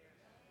statement?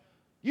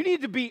 You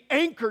need to be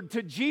anchored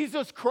to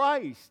Jesus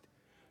Christ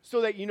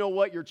so that you know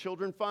what your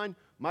children find?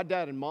 My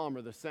dad and mom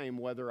are the same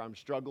whether I'm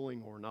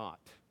struggling or not.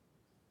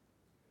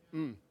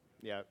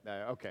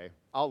 Okay,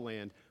 I'll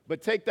land.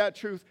 But take that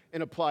truth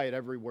and apply it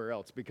everywhere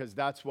else because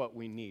that's what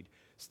we need.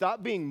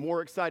 Stop being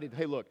more excited.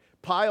 Hey, look,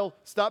 Pyle,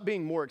 stop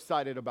being more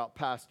excited about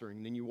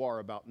pastoring than you are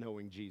about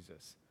knowing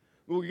Jesus.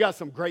 We got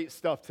some great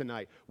stuff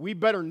tonight. We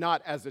better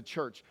not, as a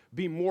church,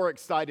 be more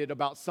excited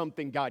about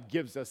something God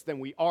gives us than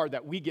we are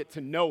that we get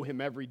to know Him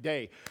every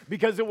day.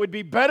 Because it would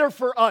be better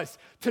for us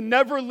to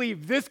never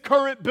leave this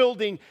current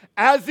building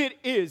as it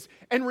is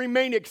and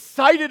remain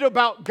excited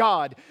about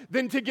God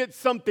than to get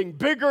something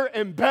bigger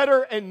and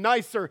better and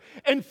nicer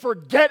and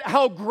forget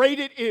how great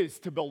it is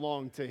to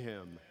belong to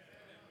Him.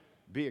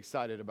 Be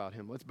excited about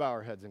Him. Let's bow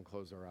our heads and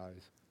close our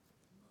eyes.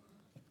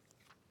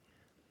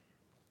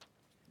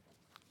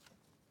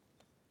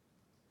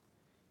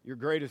 Your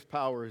greatest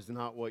power is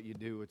not what you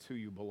do, it's who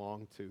you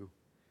belong to.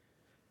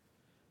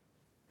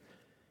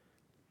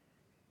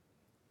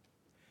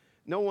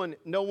 No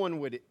one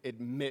would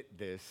admit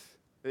this.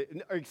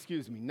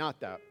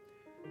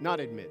 Not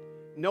admit.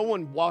 No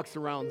one walks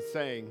around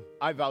saying,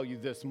 I value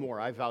this more,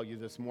 I value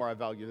this more, I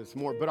value this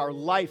more, but our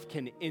life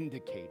can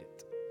indicate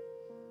it.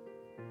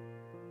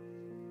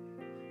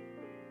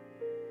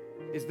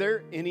 Is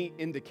there any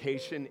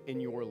indication in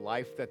your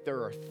life that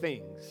there are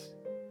things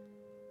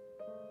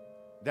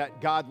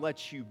that God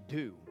lets you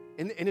do?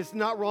 And it's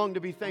not wrong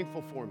to be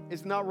thankful for them.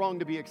 It's not wrong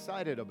to be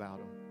excited about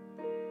them.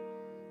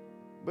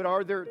 But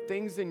are there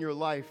things in your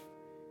life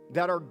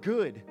that are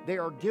good? They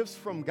are gifts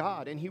from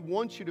God, and He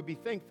wants you to be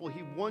thankful.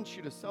 He wants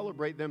you to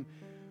celebrate them.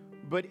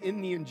 But in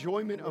the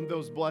enjoyment of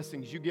those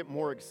blessings, you get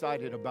more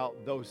excited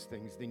about those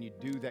things than you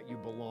do that you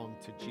belong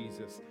to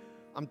Jesus.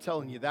 I'm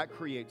telling you, that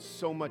creates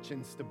so much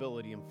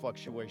instability and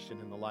fluctuation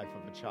in the life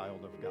of a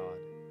child of God.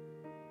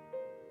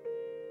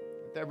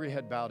 With every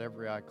head bowed,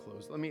 every eye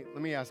closed, let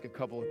me ask a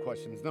couple of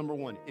questions. Number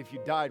one, if you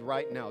died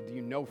right now, do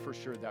you know for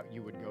sure that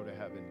you would go to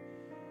heaven?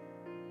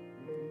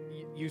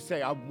 You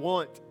say, I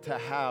want to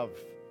have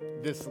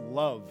this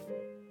love.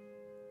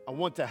 I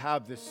want to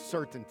have this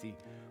certainty,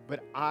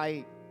 but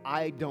I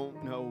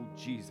don't know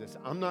Jesus.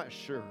 I'm not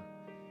sure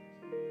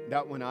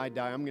that when I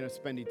die, I'm going to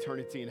spend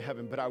eternity in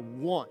heaven, but I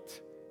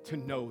want to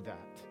know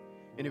that.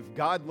 And if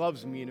God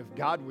loves me and if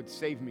God would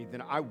save me,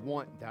 then I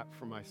want that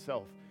for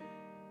myself.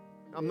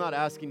 I'm not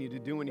asking you to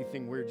do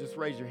anything weird. Just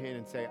raise your hand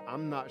and say,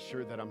 I'm not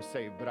sure that I'm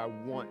saved, but I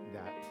want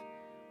that.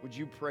 Would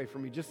you pray for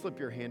me? Just slip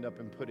your hand up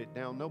and put it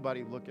down.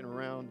 Nobody looking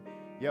around.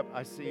 Yep,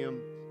 I see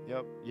him.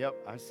 Yep,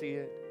 I see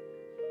it.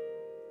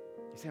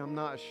 You say, I'm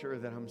not sure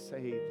that I'm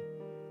saved.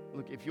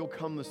 Look, if you'll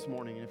come this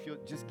morning and if you'll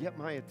just get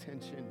my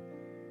attention,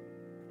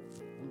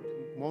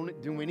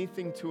 won't do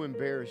anything to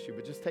embarrass you,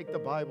 but just take the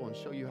Bible and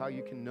show you how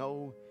you can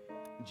know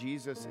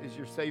Jesus is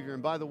your Savior.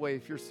 And by the way,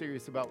 if you're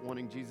serious about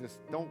wanting Jesus,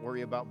 don't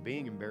worry about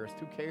being embarrassed.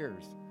 Who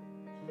cares?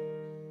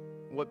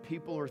 What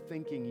people are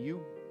thinking,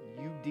 you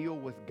deal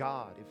with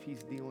God if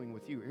He's dealing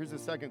with you. Here's the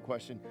second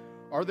question.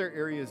 Are there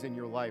areas in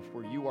your life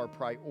where you are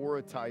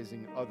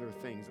prioritizing other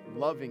things,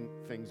 loving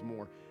things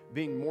more,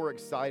 being more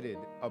excited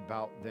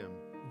about them?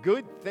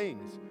 Good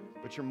things,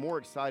 but you're more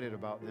excited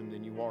about them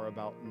than you are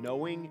about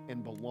knowing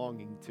and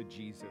belonging to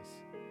Jesus.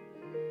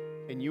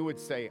 And you would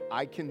say,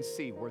 I can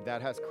see where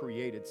that has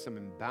created some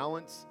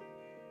imbalance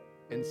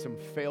and some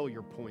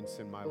failure points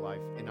in my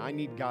life, and I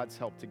need God's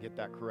help to get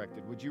that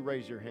corrected. Would you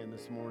raise your hand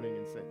this morning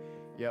and say,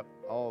 yep,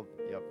 all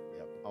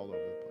over the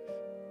place.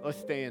 Let's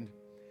stand.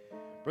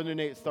 Brother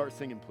Nate, start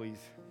singing, please.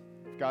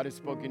 If God has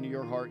spoken to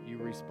your heart, you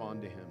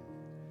respond to Him.